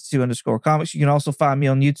at 22_comics. You can also find me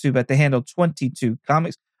on YouTube at the handle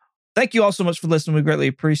 22comics. Thank you all so much for listening. We greatly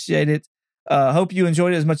appreciate it. Hope you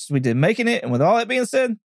enjoyed it as much as we did making it. And with all that being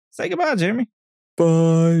said, say goodbye, Jeremy.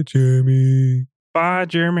 Bye, Jeremy. Bye,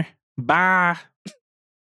 Jeremy. Bye.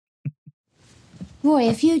 Roy,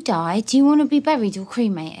 if you died, do you want to be buried or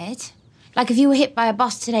cremated? Like if you were hit by a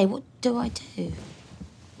bus today, what do I do?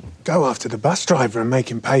 Go after the bus driver and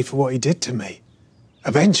make him pay for what he did to me.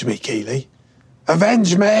 Avenge me, Keely.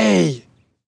 Avenge me!